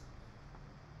assets.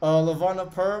 Levana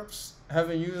Perps,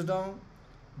 haven't used them.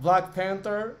 Black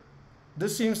Panther,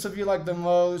 this seems to be like the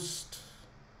most,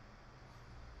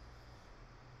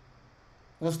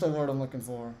 what's the word I'm looking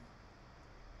for?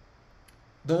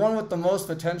 The one with the most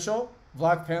potential,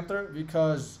 Black Panther,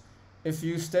 because if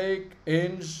you stake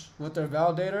INJ with their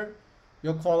validator,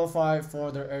 you'll qualify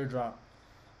for their airdrop.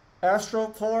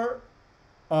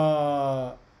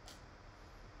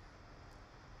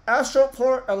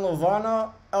 Astroport and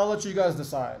Levana, I'll let you guys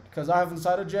decide, because I haven't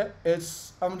decided yet.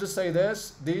 I'm gonna just say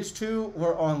this, these two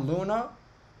were on Luna.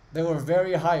 They were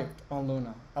very hyped on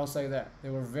Luna, I'll say that. They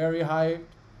were very hyped,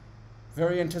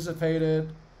 very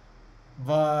anticipated,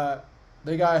 but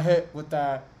they got hit with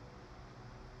that,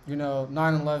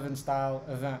 9/11 style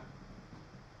event.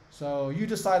 So you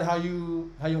decide how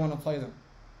you want to play them.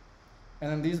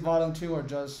 And then these bottom two are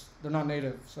just, they're not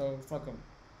native, so fuck them.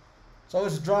 So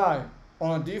it's dry.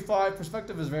 On a DeFi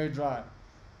perspective, it's very dry.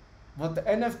 But the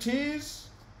NFTs,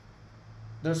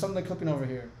 there's something cooking over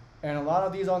here. And a lot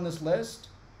of these on this list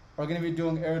are going to be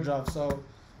doing airdrops. So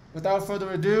without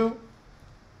further ado,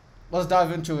 let's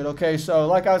dive into it. Okay, so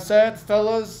like I said,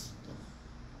 fellas,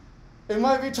 it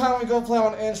might be time we go play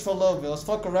on INJ for a little bit. Let's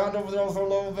fuck around over there for a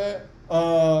little bit.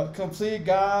 Complete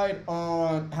guide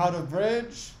on how to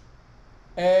bridge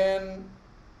and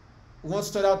what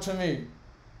stood out to me.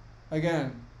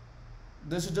 Again,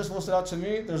 this is just what stood out to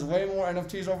me. There's way more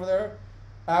NFTs over there.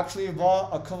 I actually bought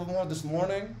a couple more this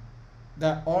morning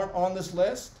that aren't on this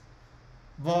list.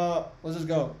 But let's just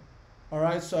go.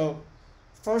 Alright, so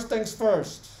first things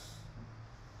first.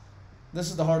 This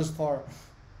is the hardest part.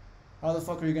 How the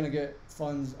fuck are you gonna get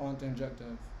funds onto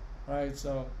injective? Alright,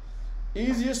 so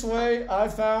easiest way I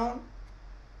found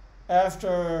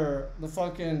after the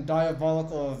fucking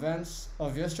diabolical events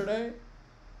of yesterday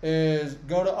is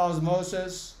go to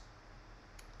Osmosis,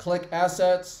 click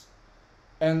assets,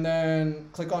 and then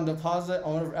click on deposit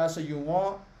on whatever asset you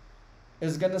want.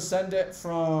 It's gonna send it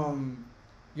from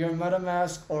your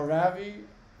MetaMask or Ravi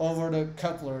over to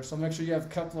Kepler. So make sure you have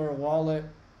Kepler wallet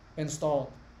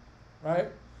installed,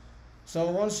 right? So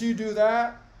once you do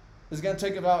that, it's gonna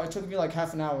take about, it took me like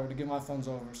half an hour to get my funds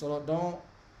over. So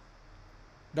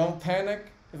don't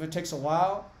panic if it takes a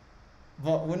while.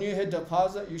 But when you hit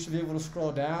deposit, you should be able to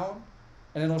scroll down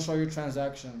and it'll show your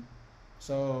transaction.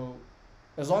 So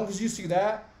as long as you see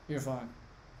that, you're fine.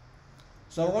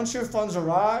 So once your funds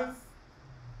arrive,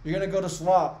 you're gonna go to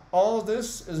swap. All of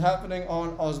this is happening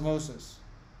on Osmosis,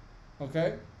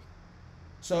 okay?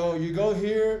 So you go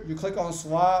here, you click on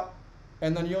swap,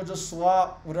 and then you'll just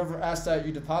swap whatever asset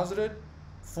you deposited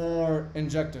for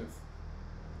injective,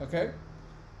 okay?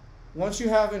 Once you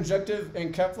have injective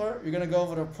in Kepler, you're gonna go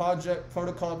over to Project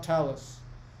Protocol Talus.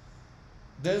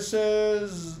 This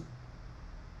is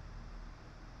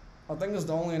I think it's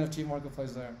the only NFT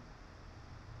marketplace there.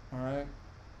 All right,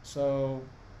 so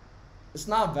it's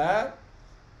not bad.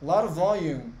 A lot of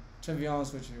volume, to be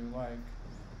honest with you, like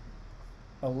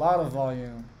a lot of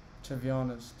volume, to be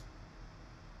honest.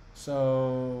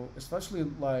 So especially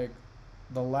like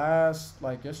the last,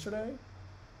 like yesterday,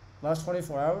 last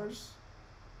 24 hours,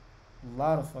 a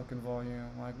lot of fucking volume.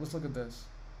 Like let's look at this.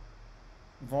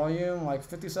 Volume like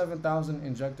 57,000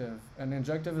 injective, and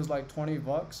injective is like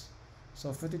 $20.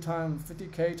 So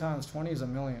 50K times 20 is $1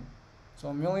 million. So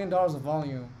 $1 million of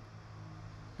volume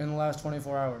in the last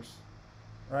 24 hours,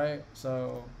 right?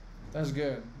 So that's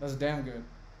good. That's damn good.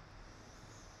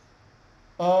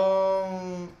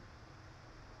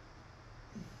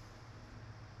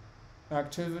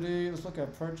 Activity. Let's look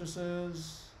at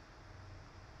purchases.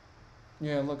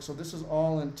 Yeah, look. So this is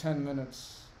all in 10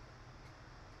 minutes.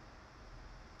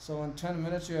 So in 10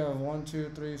 minutes, you have 1,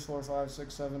 2, 3, 4, 5,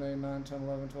 6, 7, 8, 9, 10,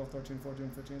 11, 12, 13, 14,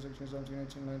 15, 16, 17,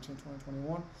 18, 19, 20,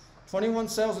 21. 21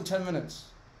 sales in 10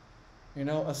 minutes. You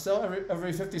know, a sale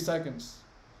every 50 seconds.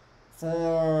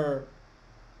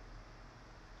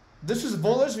 This is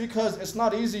bullish because it's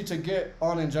not easy to get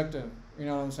on injective. You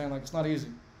know what I'm saying? Like, it's not easy.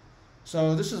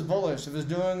 So this is bullish. If it's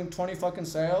doing 20 fucking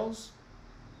sales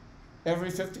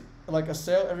every 50, like a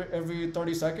sale every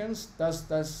 30 seconds, that's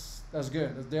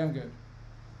good. That's damn good.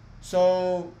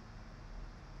 So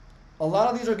a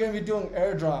lot of these are going to be doing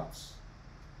airdrops.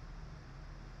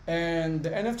 And the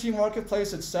NFT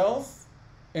marketplace itself,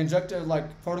 injective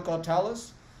like protocol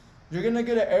Talus, you're going to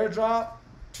get an airdrop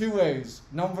two ways.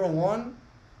 Number one,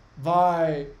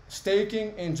 by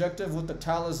staking injective with the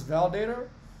Talus validator,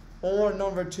 or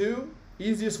number two,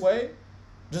 easiest way,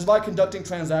 just by conducting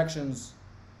transactions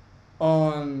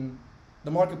on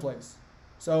the marketplace.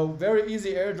 So very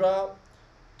easy airdrop.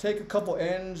 Take a couple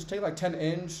inch, take like 10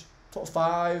 inch, put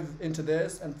 5 into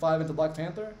this and 5 into Black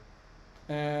Panther,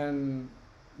 and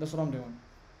that's what I'm doing.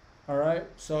 All right,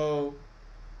 so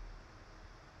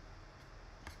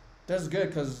that's good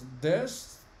because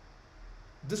this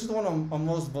is the one I'm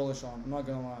most bullish on. I'm not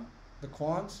gonna lie. The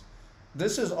quants.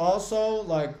 This is also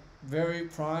like very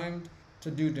primed to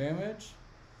do damage,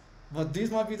 but these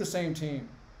might be the same team.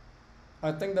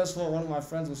 I think that's what one of my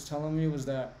friends was telling me, was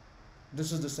that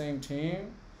this is the same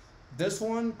team. This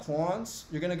one, quants,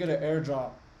 you're gonna get an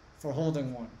airdrop for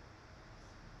holding one.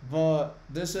 But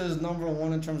this is number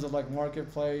one in terms of like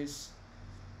marketplace,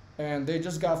 and they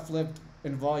just got flipped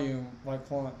in volume like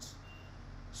quants.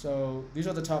 So these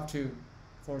are the top two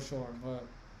for sure, but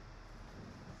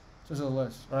this is a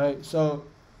list, right? So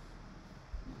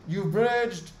you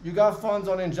bridged, you got funds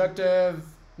on injective,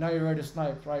 now you're ready to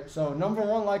snipe, right? So number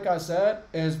one, like I said,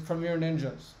 is Premier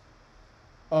Ninjas.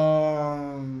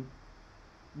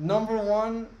 Number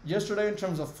one yesterday in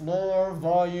terms of floor,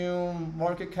 volume,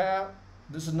 market cap,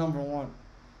 this is number one.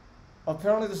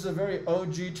 Apparently this is a very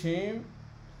OG team.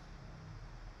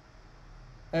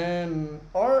 And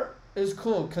art is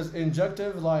cool because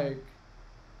injective, like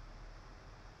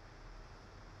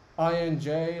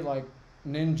INJ, like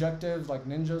ninjectives, like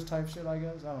ninjas type shit, I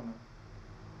guess. I don't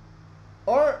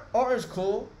know. Art is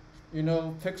cool. You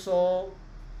know, pixel.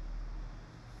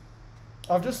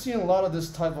 I've just seen a lot of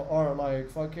this type of art, like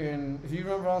fucking, if you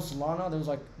remember on Solana, there was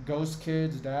like Ghost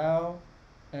Kids DAO,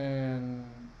 and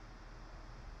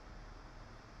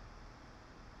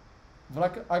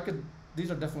but I could, these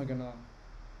are definitely gonna,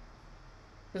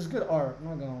 it's good art, I'm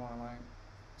not gonna lie, like,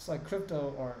 it's like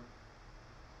crypto art,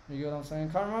 you get what I'm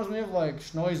saying? Kind of reminds me of like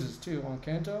Schnoizes too on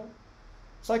Kanto.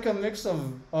 It's like a mix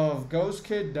of Ghost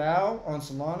Kid DAO on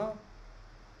Solana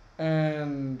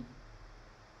and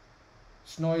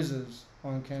Schnoizes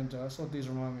on Kanto. That's what these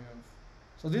remind me of.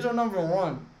 So these are number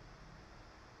one.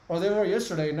 Or they were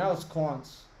yesterday, now it's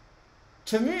quants.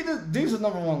 To me, these are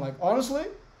number one. Like, honestly,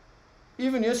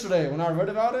 even yesterday when I read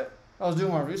about it, I was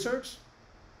doing my research.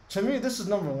 To me, this is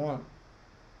number one.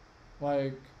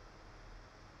 Like,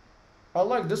 I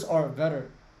like this art better.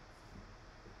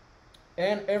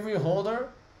 And every holder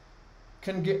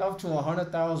can get up to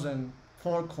 100,000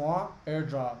 per quant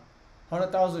airdrop.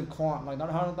 100,000 quant, like not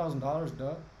 $100,000,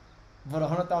 duh, but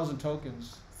 100,000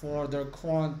 tokens for their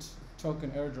quant token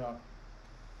airdrop.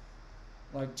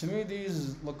 Like, to me,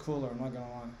 these look cooler, I'm not gonna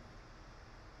lie.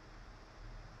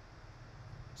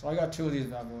 So I got two of these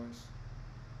bad boys.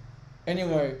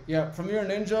 Anyway, yeah, Premier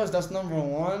Ninjas, that's number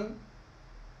one.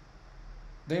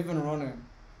 They've been running.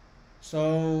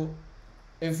 So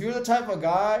if you're the type of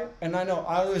guy, and I know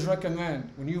I always recommend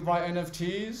when you buy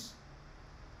NFTs,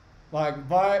 like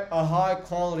buy a high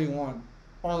quality one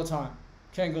all the time.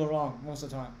 Can't go wrong most of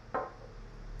the time.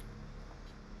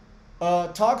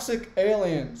 Toxic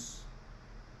aliens.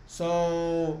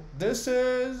 So this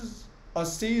is a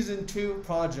season 2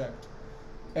 project.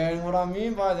 And what I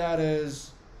mean by that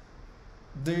is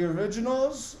the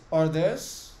originals are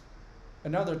this,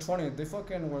 and now they're 20. They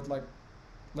fucking were like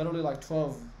literally like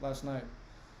 12 last night.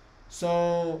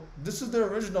 So this is the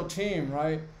original team,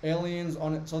 right? Aliens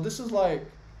on it. So this is like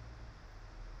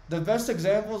the best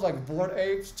example is like bored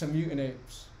apes to mutant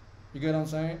apes. You get what I'm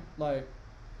saying? Like,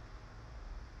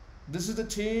 this is the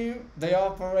team. They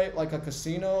operate like a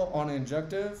casino on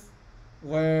injective,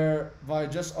 where by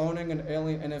just owning an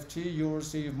alien NFT, you'll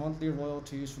receive monthly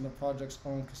royalties from the project's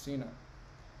own casino.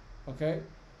 Okay?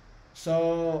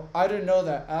 So I didn't know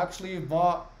that. I actually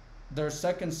bought their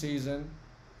second season,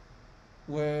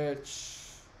 which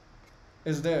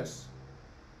is this.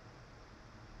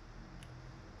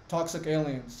 Toxic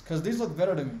aliens. Because these look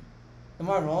better to me. Am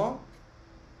I wrong?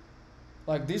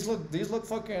 Like, these look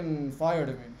fucking fire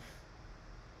to me.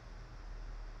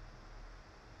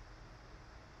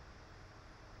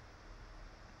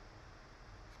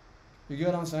 You get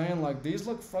what I'm saying? Like, these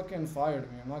look fucking fire to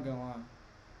me, I'm not gonna lie.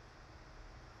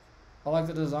 I like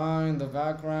the design, the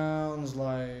backgrounds,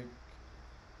 like,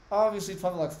 obviously it's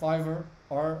probably like Fiverr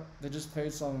art. They just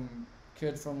paid some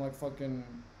kid from like fucking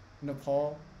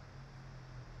Nepal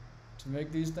to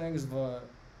make these things, but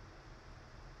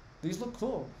these look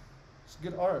cool. It's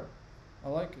good art. I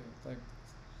like it. Like,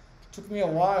 it took me a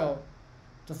while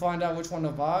to find out which one to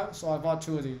buy, so I bought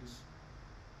 2 of these.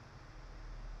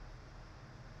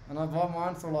 And I bought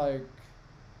mine for like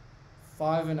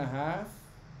 5.5.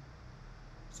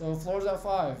 So floor's at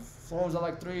 5. Floor was at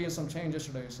like 3 and some change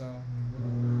yesterday, so.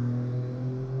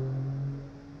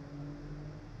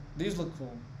 These look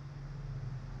cool.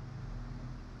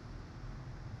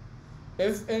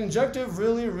 If Injective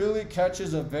really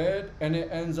catches a bid and it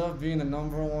ends up being the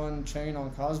 #1 chain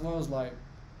on Cosmos, like,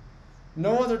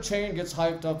 no other chain gets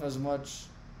hyped up as much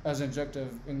as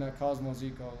Injective in that Cosmos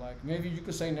eco. Like, maybe you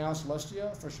could say now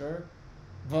Celestia for sure,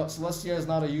 but Celestia is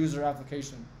not a user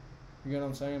application. You get what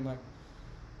I'm saying? Like,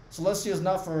 Celestia is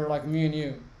not for like me and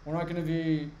you. We're not gonna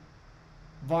be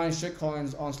buying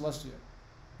shitcoins on Celestia.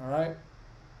 Alright?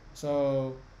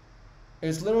 So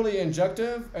it's literally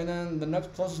Injective, and then the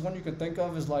next closest one you can think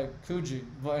of is like Kuji.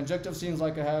 But Injective seems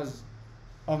like it has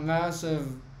a massive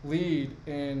lead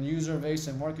in user base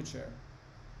and market share.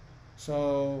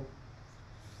 So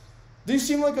these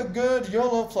seem like a good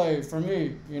YOLO play for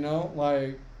me, you know,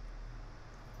 like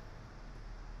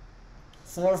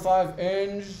 4 or 5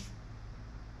 INJ.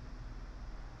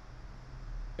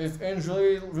 If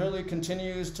INJ really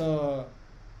continues to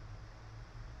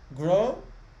grow,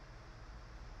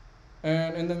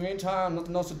 and in the meantime,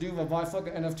 nothing else to do but buy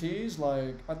fucking NFTs,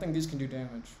 like, I think these can do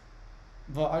damage.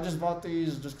 But I just bought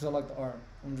these just because I like the art.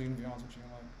 I'm just gonna be honest with you.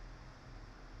 Like,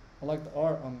 I like the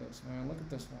art on this, man. Look at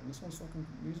this one. This one's fucking,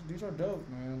 these are dope,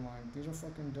 man. Like, these are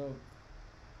fucking dope.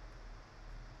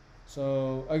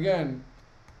 So, again,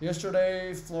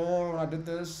 yesterday, floor, when I did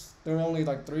this, there were only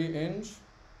like 3 INJ.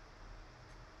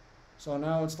 So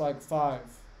now it's like 5.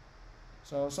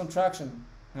 So some traction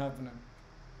happening.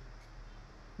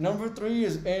 Number 3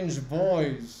 is INJ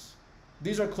Boys.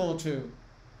 These are cool too.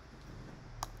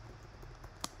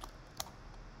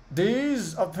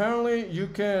 These, apparently you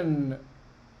can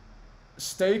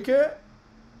stake it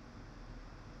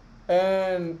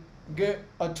and get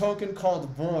a token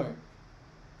called Boy.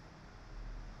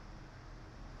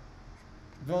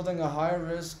 Building a high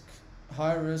risk,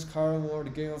 high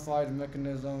reward gamified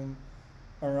mechanism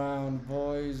around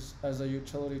Boys as a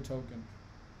utility token.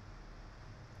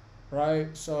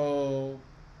 Right? So,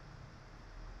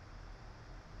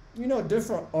 you know,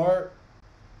 different art.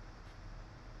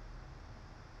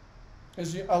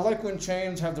 I like when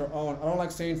chains have their own. I don't like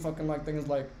saying fucking like things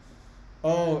like,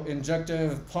 oh,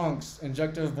 Injective Punks,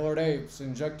 Injective Bored Apes,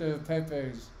 Injective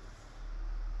Pepes.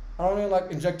 I don't really like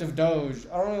Injective Doge.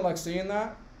 I don't really like seeing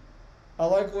that. I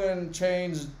like when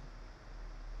chains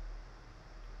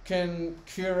can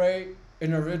curate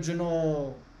an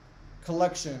original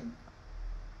collection.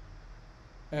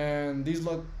 And these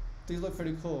look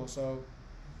pretty cool. So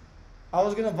I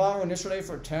was gonna buy one yesterday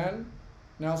for 10.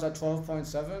 Now it's at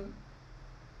 12.7.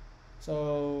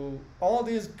 So all of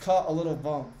these caught a little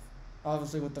bump,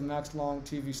 obviously with the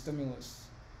MaxLongTV stimulus.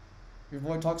 Your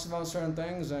boy talks about certain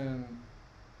things and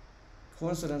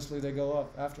coincidentally they go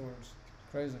up afterwards.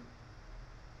 Crazy.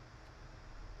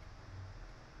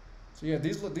 So yeah,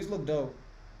 these look dope.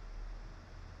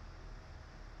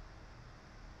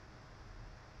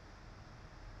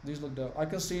 These look dope. I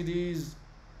can see these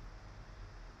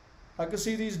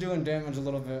doing damage a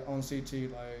little bit on CT,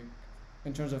 like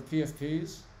in terms of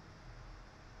PFPs.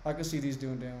 I can see these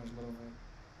doing damage a little bit.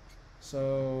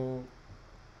 So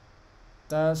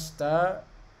that's that.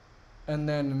 and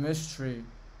then mystery.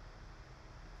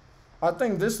 I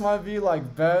think this might be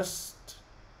like best,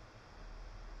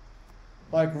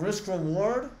 like risk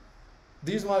reward.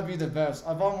 These might be the best.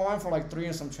 I bought mine for like 3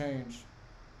 and some change.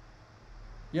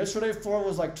 Yesterday 4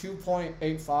 was like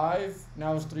 2.85.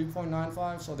 Now it's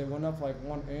 3.95. So they went up like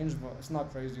 1 inch, but it's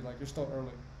not crazy. Like you're still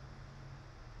early.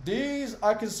 These,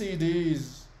 I can see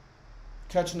these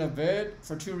catching a bid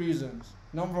for 2 reasons.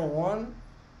 Number one,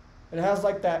 it has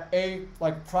like that ape,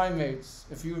 like primates.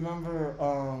 If you remember,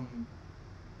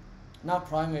 not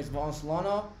primates, but on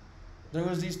Solana, there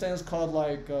was these things called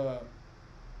like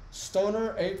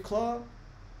Stoner Ape Club.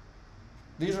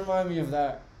 These remind me of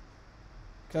that,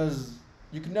 because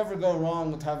you can never go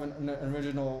wrong with having an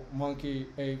original monkey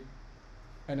ape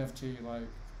NFT. Like,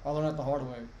 I learned that the hard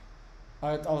way.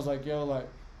 I was like, yo, like,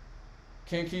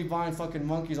 can't keep buying fucking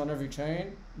monkeys on every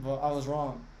chain, but I was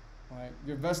wrong. Like,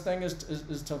 your best thing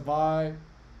is to buy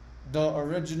the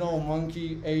original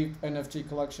monkey ape NFT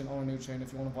collection on a new chain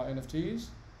if you want to buy NFTs.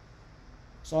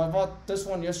 So I bought this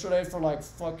one yesterday for like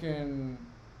fucking,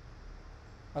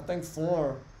 I think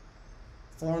 4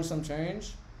 and some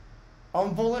change.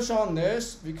 I'm bullish on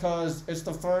this because it's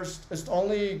the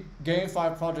only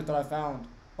GameFi project that I found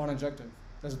on Injective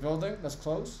that's building, that's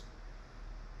close,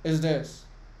 is this,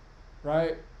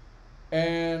 right?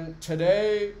 And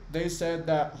today they said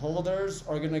that holders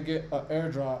are gonna get an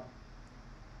airdrop.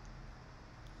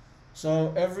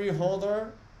 So every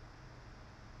holder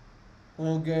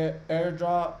will get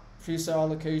airdrop, preset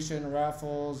allocation,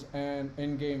 raffles, and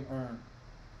in-game earn.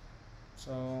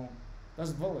 So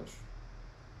that's bullish.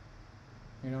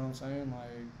 You know what I'm saying?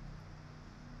 Like,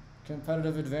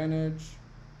 competitive advantage,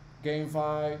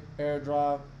 GameFi,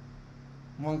 airdrop,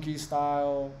 monkey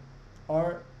style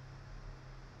art.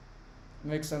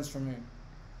 Makes sense for me.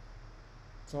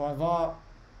 So I bought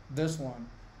this one.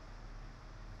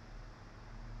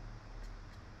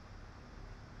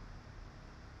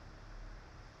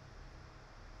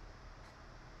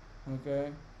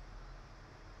 Okay.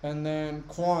 And then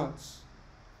quants.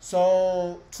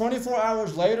 So 24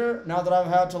 hours later, now that I've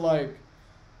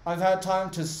had time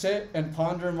to sit and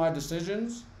ponder my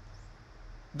decisions,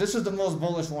 this is the most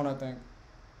bullish one, I think,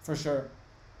 for sure.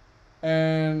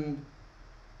 And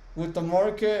with the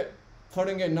market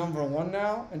putting it number 1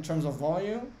 now in terms of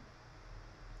volume,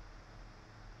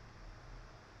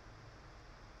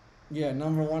 yeah,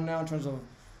 number 1 now in terms of,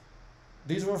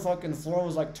 these were fucking, floor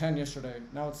was like 10 yesterday,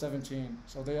 now it's 17,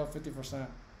 so they up 50%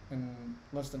 in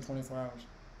less than 24 hours.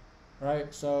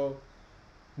 Right? So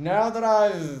now that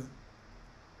I've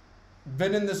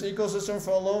been in this ecosystem for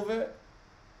a little bit,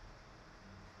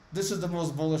 this is the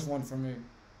most bullish one for me.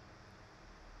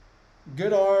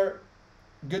 Good art,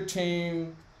 good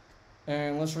team,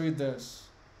 and let's read this.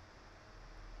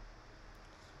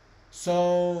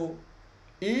 So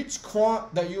each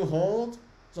quant that you hold,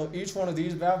 so each one of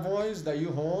these bad boys that you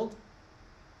hold,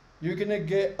 you're gonna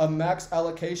get a max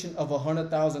allocation of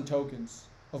 100,000 tokens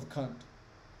of cunt.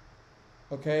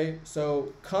 Okay,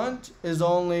 so cunt is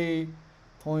only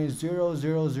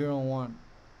 0.0001.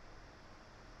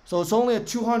 So it's only a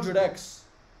 200x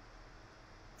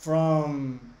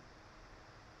from,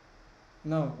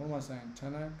 no, what am I saying?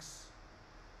 10x?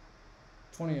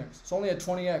 20x. It's only a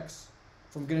 20x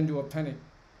from getting to a penny.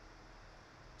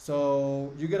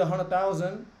 So you get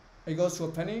 100,000, it goes to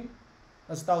a penny,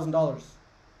 that's $1,000.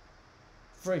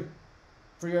 Free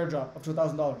airdrop up to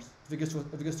 $1,000 if it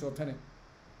gets to a penny.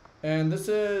 And this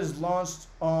is launched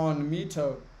on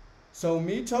Mito. So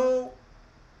Mito,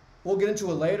 we'll get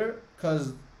into it later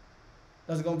because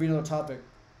that's going to be another topic.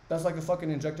 That's like a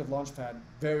fucking injective launch pad.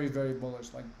 Very, very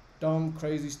bullish. Like dumb,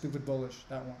 crazy, stupid bullish,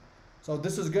 that one. So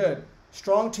this is good.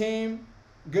 Strong team,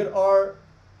 good art.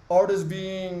 Art is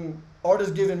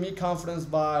giving me confidence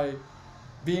by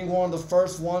being one of the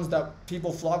first ones that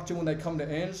people flock to when they come to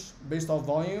INJ based off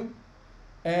volume.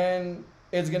 And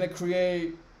it's going to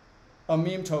create a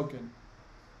meme token,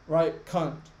 right?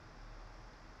 Cunt.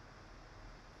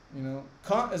 You know,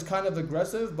 cunt is kind of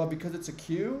aggressive, but because it's a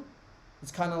Q,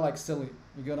 it's kind of like silly.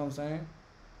 You get what I'm saying?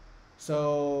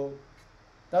 So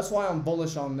that's why I'm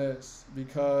bullish on this,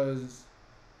 because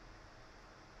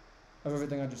of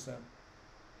everything I just said.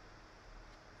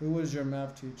 Who was your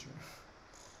math teacher?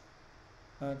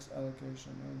 Max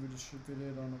allocation will be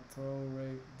distributed on a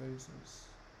pro-rate basis.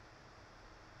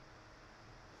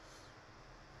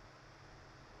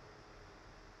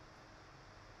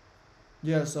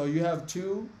 Yeah, so you have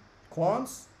 2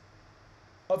 quants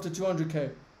up to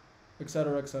 200K,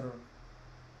 etc., etc.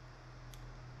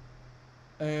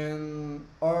 And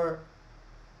art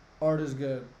is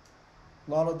good.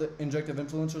 A lot of the injective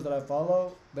influencers that I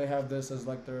follow, they have this as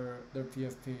like their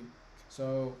PFP.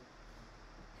 So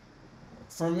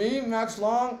For me, Max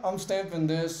Long, I'm stamping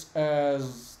this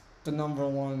as the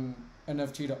 #1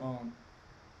 NFT to own.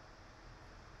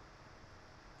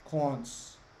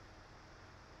 Quants.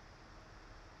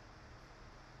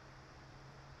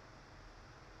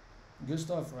 Good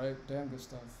stuff, right? Damn good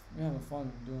stuff. We having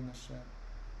fun doing this shit.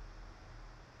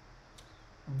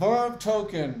 Verb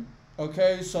token.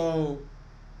 Okay, so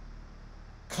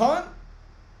cunt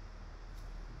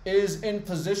is in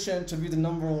position to be the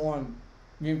 #1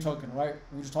 meme token, right?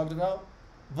 We just talked about.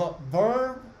 But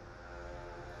verb,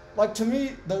 like to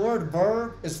me, the word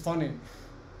verb is funny.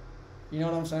 You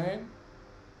know what I'm saying?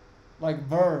 Like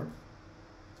verb.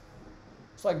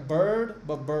 It's like bird,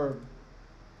 but verb.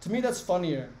 To me, that's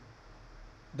funnier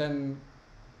than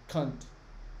cunt.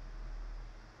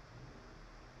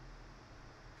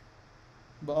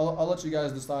 But I'll let you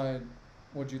guys decide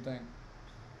what you think.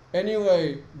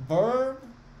 Anyway, verb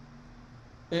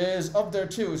is up there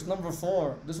too. It's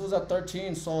 #4. This was at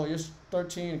 13, so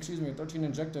 13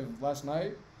 injective last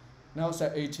night. Now it's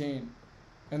at 18.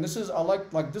 And this is, I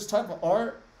like this type of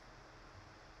art.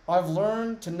 I've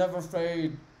learned to never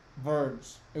fade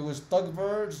birds. It was Thug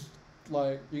Birds,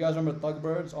 like you guys remember Thug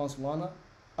Birds on Solana?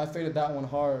 I faded that one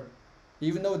hard.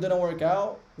 Even though it didn't work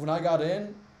out, when I got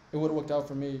in, it would have worked out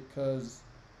for me because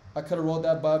I could have rolled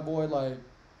that bad boy like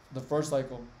the first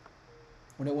cycle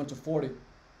when it went to 40.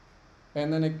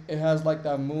 And then it has like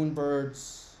that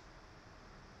Moonbirds,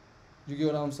 you get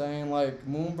what I'm saying? Like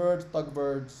Moonbirds, Thug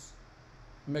Birds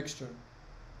mixture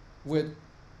with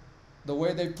the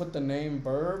way they put the name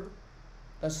Burb.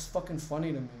 That's just fucking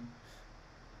funny to me.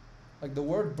 Like the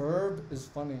word Burb is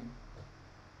funny.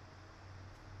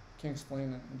 Can't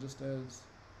explain it. It just is.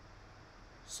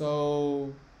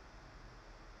 So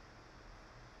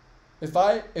if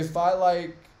I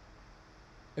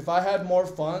had more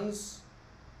funds,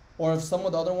 or if some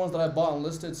of the other ones that I bought and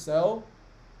listed sell,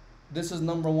 this is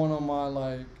 #1 on my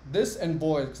like this and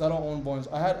boys, because I don't own boys.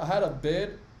 I had a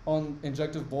bid on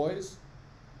injective boys.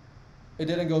 It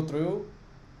didn't go through,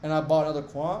 and I bought another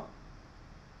quant.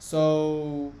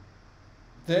 So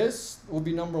this would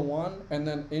be #1, and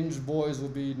then Inj boys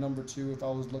would be #2 if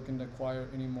I was looking to acquire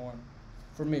any more,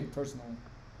 for me personally.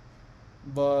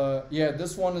 But yeah,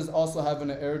 this one is also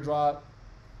having an airdrop,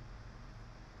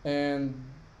 and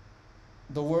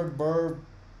the word burb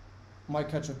might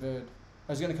catch a bid.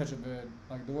 It's gonna catch a bid.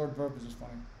 Like the word burp is just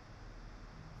funny.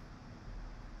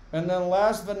 And then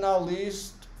last but not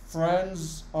least,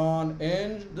 friends on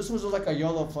Inj. This was just like a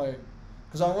YOLO play,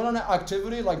 because I went on an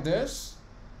activity like this.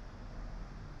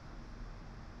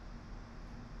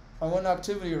 I went on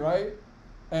activity, right?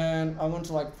 And I went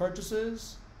to like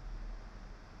purchases.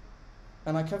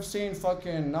 And I kept seeing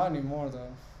fucking, not anymore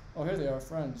though. Oh, here they are,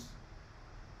 friends.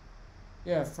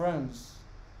 Yeah, friends.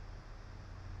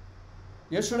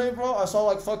 Yesterday, bro, I saw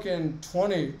like fucking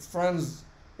 20 friends.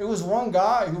 It was one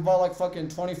guy who bought like fucking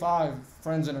 25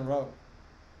 friends in a row.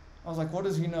 I was like, what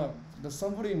does he know? Does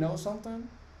somebody know something?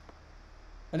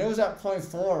 And it was at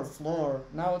 0.4 floor.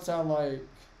 Now it's at like,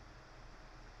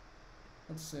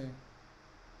 let's see.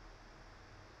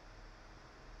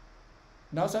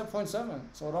 Now it's at 0.7.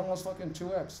 So it almost fucking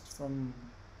 2x from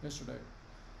yesterday.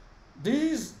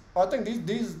 I think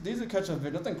these would catch a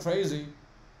bid. Nothing crazy.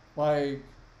 Like,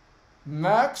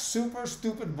 max super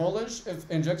stupid bullish if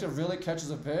injective really catches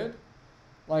a bid.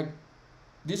 Like,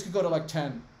 these could go to like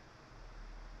 10.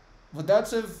 But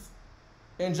that's if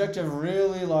injective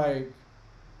really like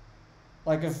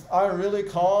if I really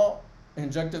call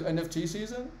injective NFT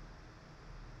season,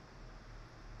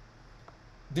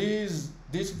 these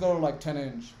could go to like 10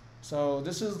 inch. So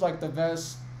this is like the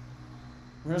best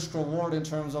risk reward in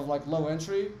terms of like low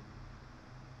entry.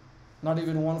 Not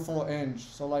even one full inch.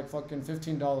 So like fucking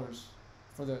 $15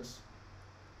 for this.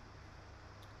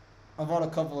 I bought a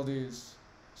couple of these.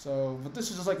 So, but this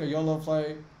is just like a YOLO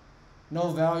play.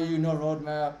 No value, no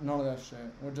roadmap, none of that shit.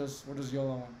 We're just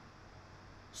YOLOing.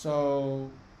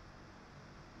 So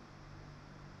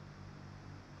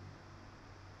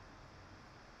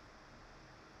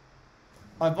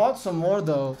I bought some more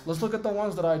though. Let's look at the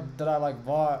ones that I like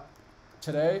bought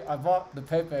today. I bought the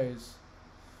Pepes.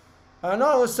 I know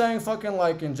I was saying fucking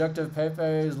like injective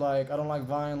Pepes, like I don't like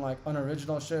buying like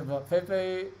unoriginal shit, but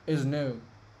Pepe is new.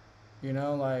 You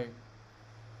know, like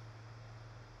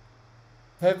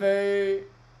Pepe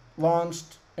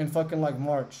launched in fucking like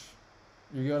March.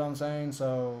 You get what I'm saying?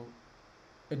 So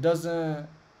it doesn't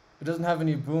have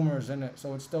any boomers in it,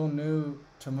 so it's still new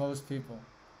to most people.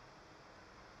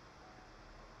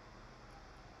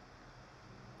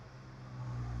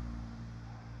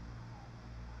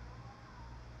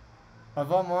 I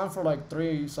bought mine for like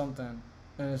 3 something,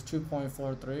 and it's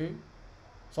 2.43.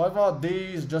 So I bought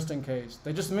these just in case.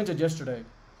 They just minted yesterday.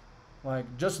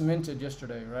 Like, just minted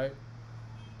yesterday, right?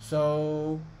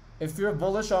 So if you're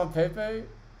bullish on Pepe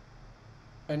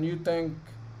and you think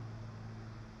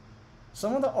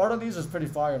some of the art of these is pretty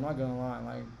fire, I'm not gonna lie.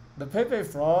 Like, the Pepe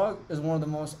Frog is one of the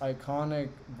most iconic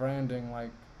branding.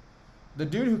 Like, the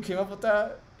dude who came up with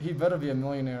that, he better be a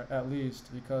millionaire at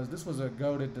least, because this was a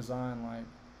goated design. Like,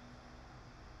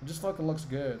 it just fucking looks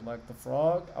good. Like, the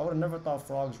frog, I would have never thought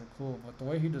frogs were cool, but the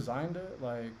way he designed it,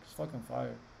 like, it's fucking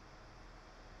fire.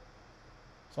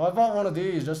 So I bought one of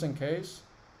these just in case.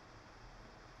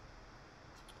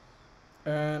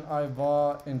 And I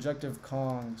bought injective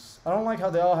Kongs. I don't like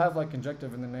how they all have like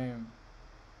injective in the name.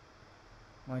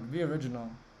 Like, be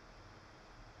original.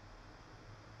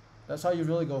 That's how you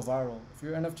really go viral. If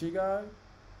you're an NFT guy,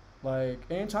 like,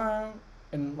 anytime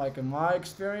in my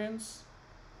experience,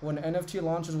 when an NFT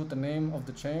launches with the name of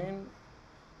the chain,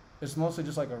 it's mostly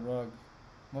just like a rug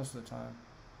most of the time.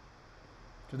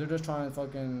 Cause they're just trying to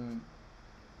fucking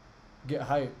get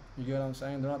hype. You get what I'm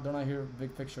saying? They're not here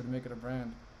big picture to make it a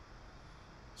brand.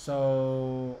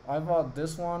 So I bought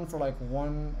this one for like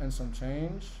 1 and some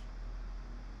change.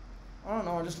 I don't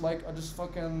know,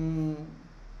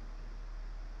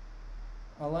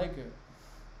 I like it.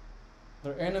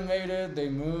 They're animated, they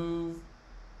move,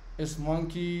 it's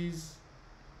monkeys.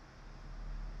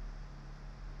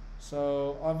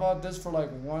 So I bought this for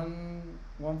like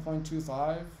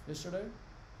 1.25 yesterday.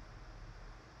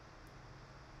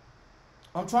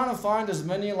 I'm trying to find as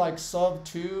many like sub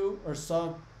 2 or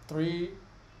sub 3,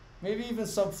 maybe even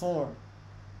sub 4.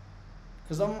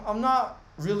 Cause I'm not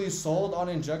really sold on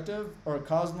injective or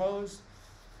Cosmos.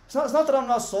 It's not that I'm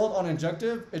not sold on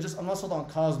injective, it's just I'm not sold on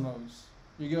Cosmos.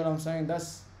 You get what I'm saying?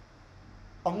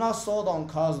 I'm not sold on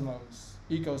Cosmos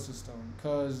ecosystem,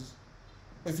 cause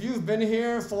if you've been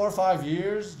here 4 or 5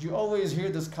 years, you always hear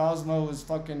this Cosmos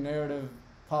fucking narrative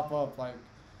pop up like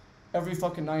every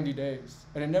fucking 90 days,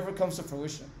 and it never comes to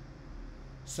fruition.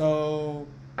 So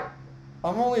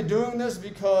I'm only doing this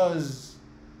because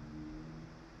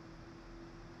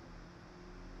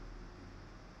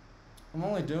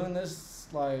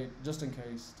like just in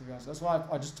case, to be honest. That's why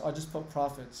I just put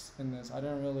profits in this. I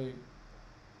didn't really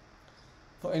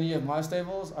put any of my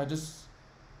stables. I just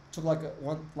took like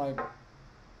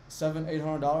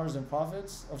 $700-800 in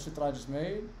profits of shit that I just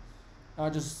made. And I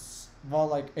just bought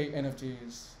like 8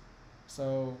 NFTs.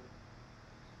 So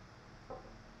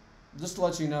just to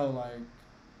let you know, like,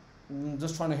 I'm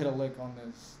just trying to hit a lick on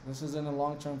this. This isn't a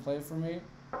long-term play for me.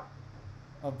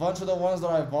 A bunch of the ones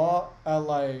that I bought at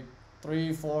like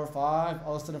 3, 4, 5, I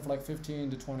listed them for like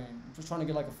 15 to 20. I'm just trying to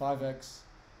get like a 5x,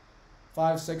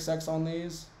 6x on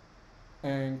these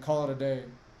and call it a day.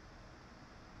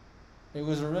 It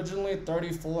was originally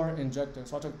 34 injective.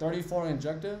 So I took 34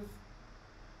 injective.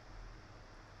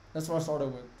 That's what I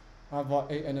started with. I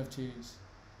bought 8 NFTs.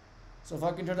 So if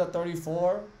I can turn that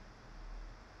 34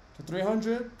 to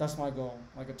 300, that's my goal,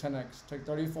 like a 10x. Take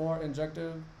 34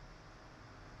 injective,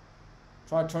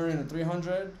 try to turn it into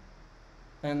 300,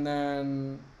 and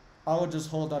then I would just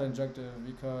hold that injective,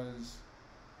 because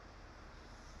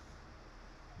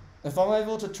if I'm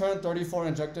able to turn 34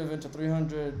 injective into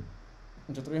 300,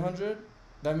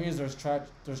 that means there's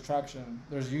traction,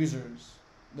 there's users,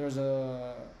 there's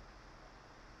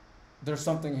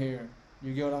something here.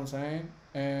 You get what I'm saying?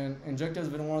 And injective has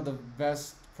been one of the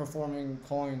best performing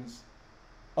coins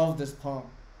of this pump.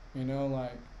 You know,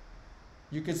 like,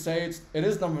 you could say it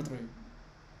is number 3.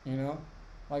 You know,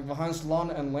 like behind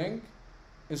Solana and Link,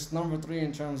 it's number 3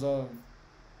 in terms of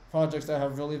projects that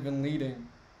have really been leading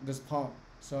this pump.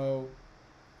 So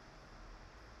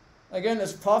again,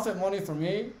 it's profit money for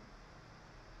me.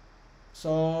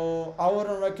 So I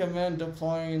wouldn't recommend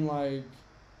deploying like,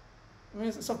 I mean,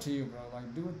 it's up to you, bro.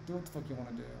 Like, do what the fuck you want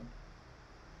to do.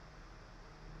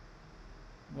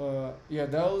 But yeah,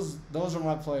 those are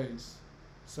my plays.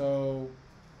 So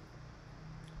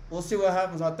we'll see what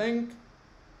happens. I think,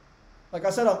 like I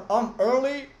said, I'm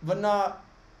early, but not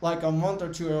like a month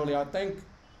or 2 early. I think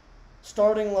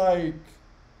starting like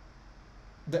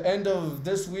the end of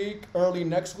this week, early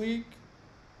next week,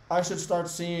 I should start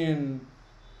seeing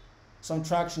some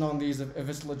traction on these if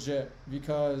it's legit,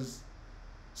 because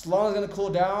Solana's gonna cool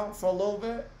down for a little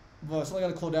bit, but it's only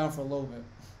gonna cool down for a little bit,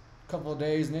 a couple of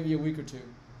days, maybe a week or 2.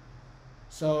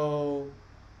 So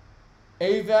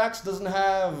AVAX doesn't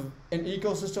have an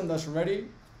ecosystem that's ready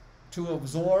to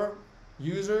absorb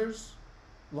users.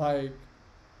 Like,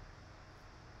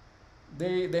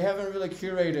 they haven't really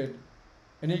curated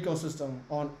an ecosystem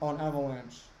on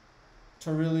Avalanche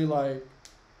to really, like,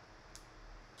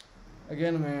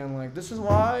 again, man, like, this is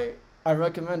why I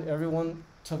recommend everyone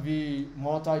to be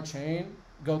multi-chain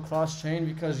go cross chain,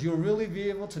 because you'll really be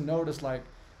able to notice like,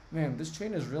 man, this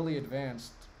chain is really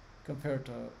advanced compared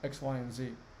to X, Y, and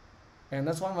Z. And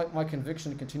that's why my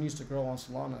conviction continues to grow on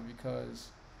Solana, because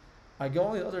I go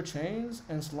on the other chains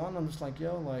and Solana, I'm just like,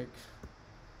 yo, like,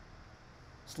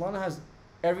 Solana has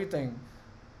everything.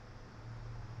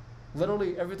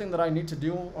 Literally everything that I need to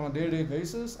do on a day-to-day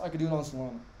basis, I could do it on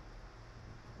Solana.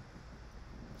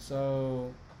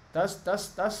 So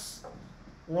that's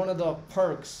one of the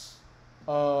perks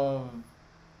of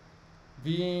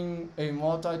being a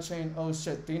multi-chain. Oh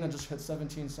shit, Thena just hit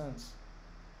 17 cents.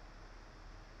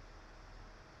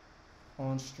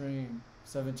 On stream,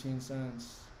 17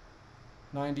 cents.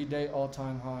 90-day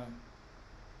all-time high.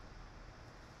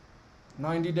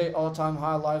 90-day all-time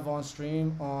high live on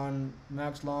stream on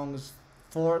Max Long's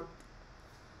 4th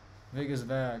biggest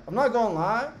bag. I'm not gonna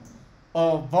lie.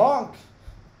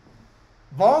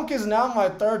 Bonk is now my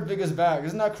 3rd biggest bag.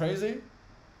 Isn't that crazy?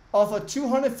 Off a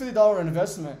 $250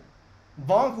 investment,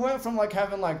 Bonk went from like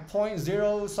having like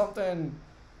 0.0 something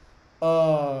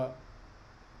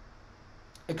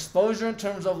exposure in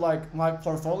terms of like my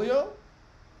portfolio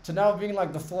to now being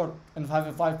like the 4th and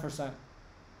having 5%.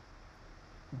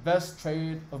 Best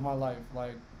trade of my life,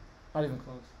 like not even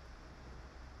close.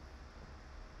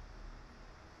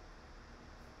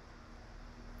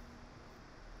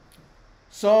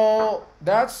 So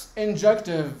that's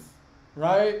injective,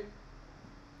 right?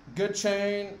 Good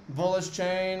chain, bullish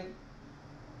chain.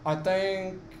 I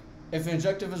think if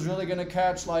injective is really gonna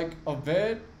catch like a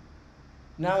bid,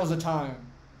 now is the time.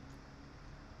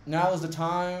 Now is the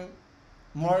time.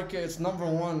 Market's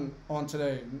 #1 on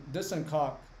today. This and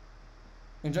cock.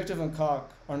 Injective and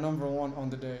cock are #1 on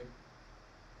the day.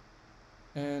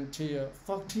 And Tia.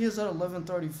 Fuck, Tia's at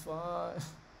 11:35.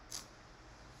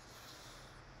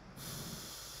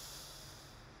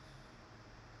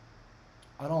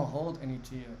 I don't hold any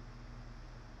Tia.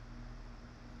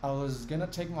 I was gonna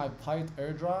take my Pyth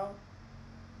airdrop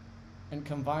and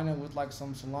combine it with like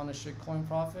some Solana shitcoin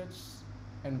profits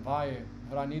and buy it.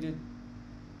 But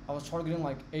I was targeting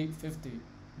like 850,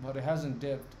 but it hasn't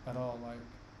dipped at all. Like,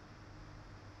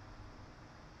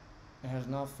 it has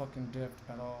not fucking dipped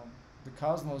at all. The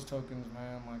Cosmos tokens,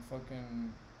 man, like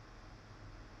fucking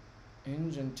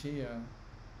INJ and Tia.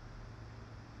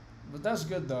 But that's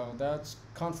good though. That's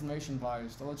confirmation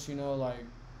bias. That lets you know, like,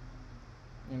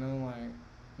 like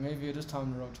maybe it is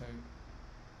time to rotate.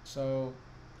 So,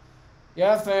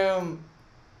 yeah, fam.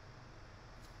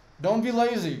 Don't be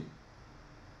lazy.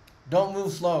 Don't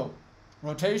move slow.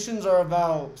 Rotations are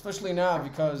about, especially now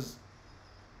because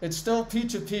it's still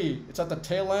P2P. It's at the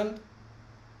tail end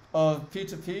of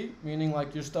P2P, meaning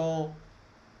like you're still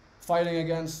fighting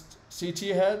against CT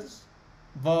heads,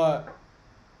 but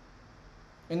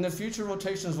in the future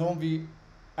rotations won't be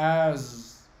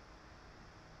as,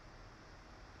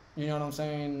 you know what I'm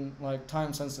saying, like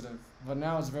time sensitive. But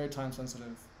now it's very time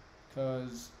sensitive,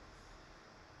 because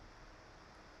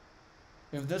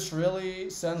if this really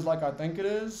sends like I think it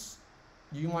is,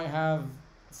 you might have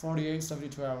 48,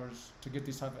 72 hours to get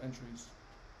these type of entries.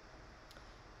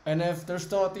 And if they're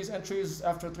still at these entries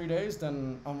after 3 days,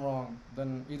 then I'm wrong.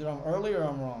 Then either I'm early or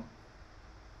I'm wrong.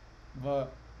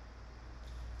 But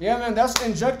yeah, man, that's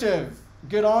injective.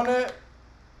 Get on it.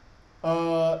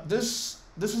 This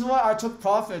is why I took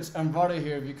profits and brought it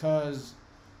here, because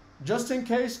just in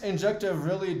case injective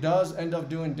really does end up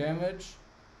doing damage,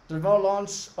 they're about to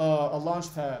launch a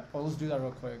launch pad. Oh, let's do that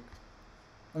real quick.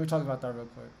 Let me talk about that real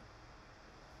quick,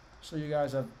 so you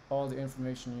guys have all the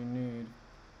information you need.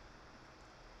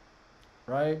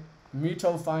 Right?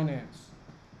 Mito Finance.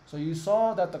 So you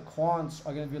saw that the quants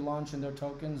are going to be launching their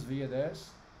tokens via this.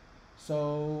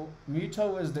 So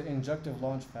Mito is the injective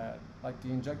launchpad, like the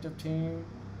injective team.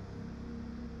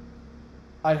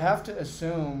 I'd have to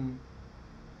assume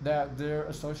that they're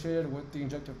associated with the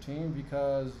injective team,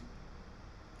 because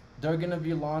they're going to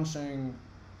be launching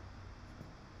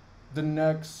the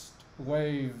next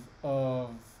wave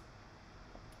of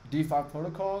DeFi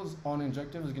protocols on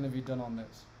injective is going to be done on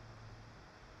this.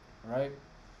 Right?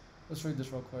 Let's read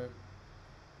this real quick.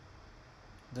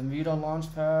 The Mito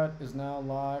Launchpad is now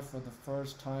live for the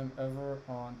first time ever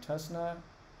on testnet.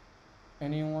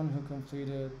 Anyone who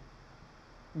completed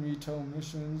Mito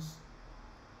missions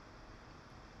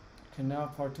can now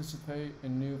participate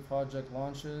in new project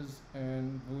launches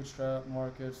and bootstrap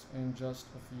markets in just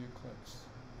a few clicks.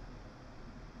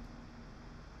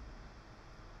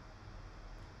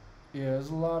 Yeah, there's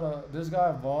a lot of, this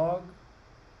guy Vog,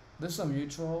 this is a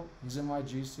mutual, he's in my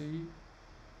GC,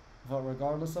 but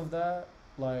regardless of that,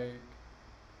 like,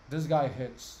 this guy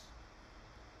hits.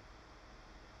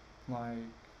 Like,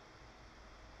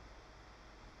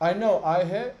 I know I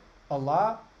hit, a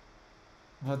lot,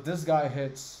 but this guy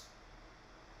hits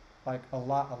like a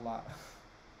lot,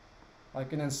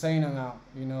 like an insane amount.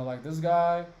 You know, like this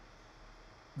guy.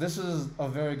 This is a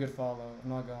very good follow. I'm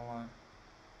not gonna lie.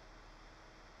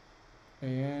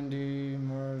 Andy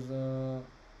Mirza.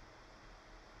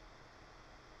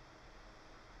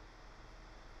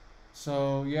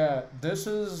 So yeah, this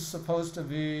is supposed to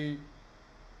be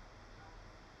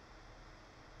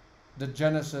the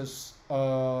genesis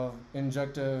of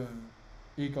injective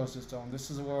ecosystem. This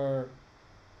is where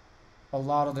a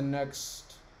lot of the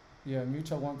next, yeah,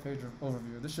 Muto one-page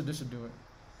overview. This should do it.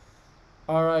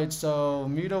 All right, so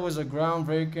Muto is a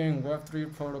groundbreaking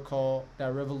Web3 protocol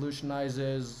that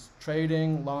revolutionizes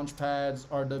trading, launchpads,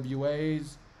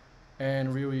 RWAs,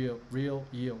 and real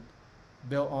yield.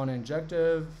 Built on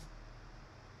injective,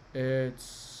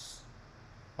 it's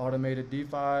automated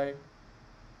DeFi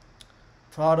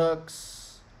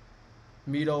products,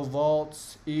 Muto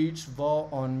vaults. Each vault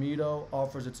on Muto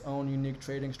offers its own unique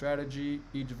trading strategy.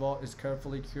 Each vault is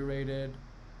carefully curated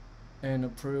and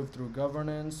approved through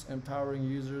governance, empowering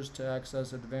users to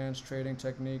access advanced trading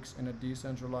techniques in a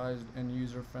decentralized and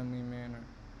user-friendly manner.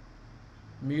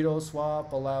 Muto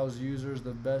Swap allows users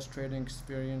the best trading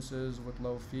experiences with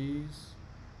low fees.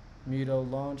 Muto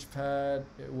Launchpad,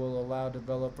 it will allow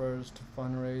developers to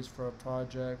fundraise for a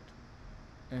project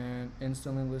and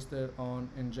instantly list it on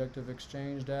injective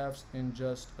exchange dApps in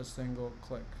just a single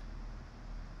click.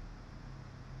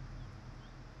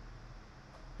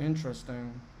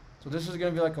 Interesting. So this is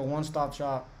gonna be like a one-stop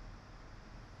shop.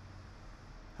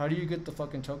 How do you get the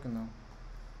fucking token though?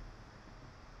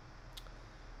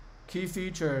 Key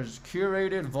features: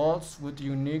 curated vaults with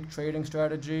unique trading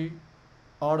strategy,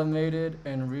 automated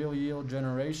and real yield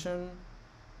generation,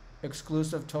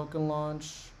 exclusive token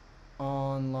launch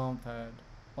on Launchpad.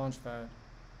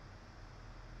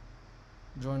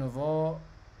 Join a vault.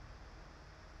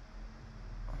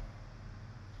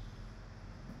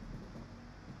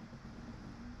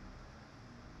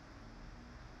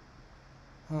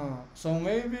 So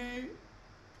maybe,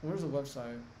 where's the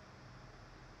website?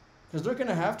 Because they're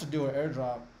gonna have to do an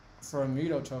airdrop for a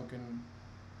Muto token.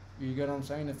 You get what I'm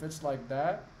saying? If it's like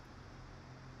that.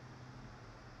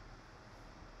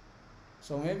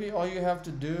 So maybe all you have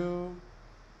to do,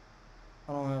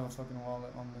 I don't have a fucking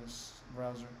wallet on this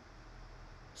browser.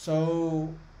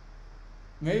 So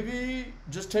maybe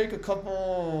just take a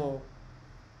couple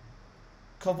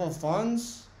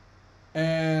funds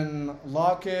and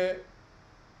lock it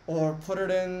or put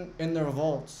it in their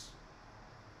vaults.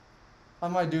 I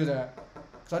might do that.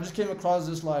 Cause I just came across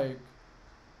this like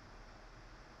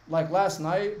last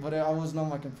night, but I wasn't on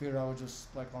my computer. I was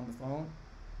just like on the phone.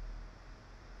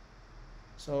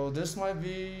 So this might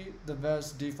be the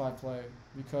best DeFi play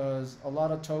because a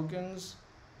lot of tokens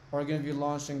are going to be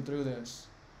launching through this.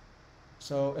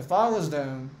 So if I was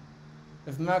them,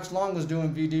 if Max Long was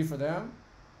doing BD for them,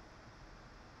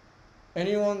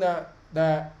 anyone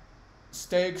that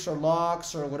stakes or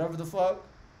locks or whatever the fuck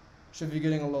should be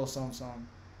getting a little something.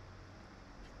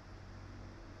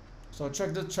 So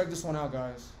check this one out,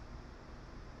 guys,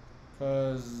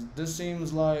 because this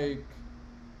seems like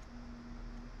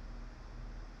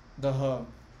the hub.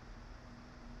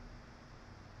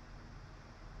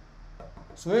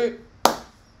 Sweet. So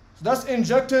that's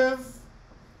injective.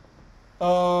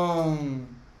 I'm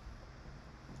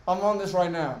on this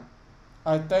right now.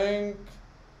 I think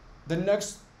the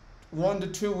next 1 to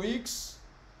 2 weeks,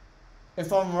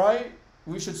 if I'm right,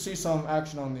 we should see some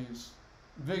action on these.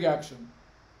 Big action.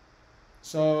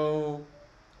 So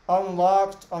I'm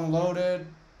locked, I'm loaded,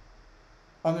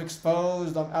 I'm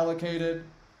exposed, I'm allocated.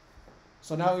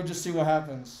 So now we just see what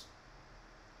happens.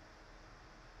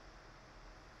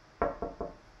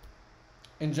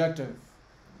 Injective.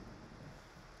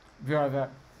 Be right back.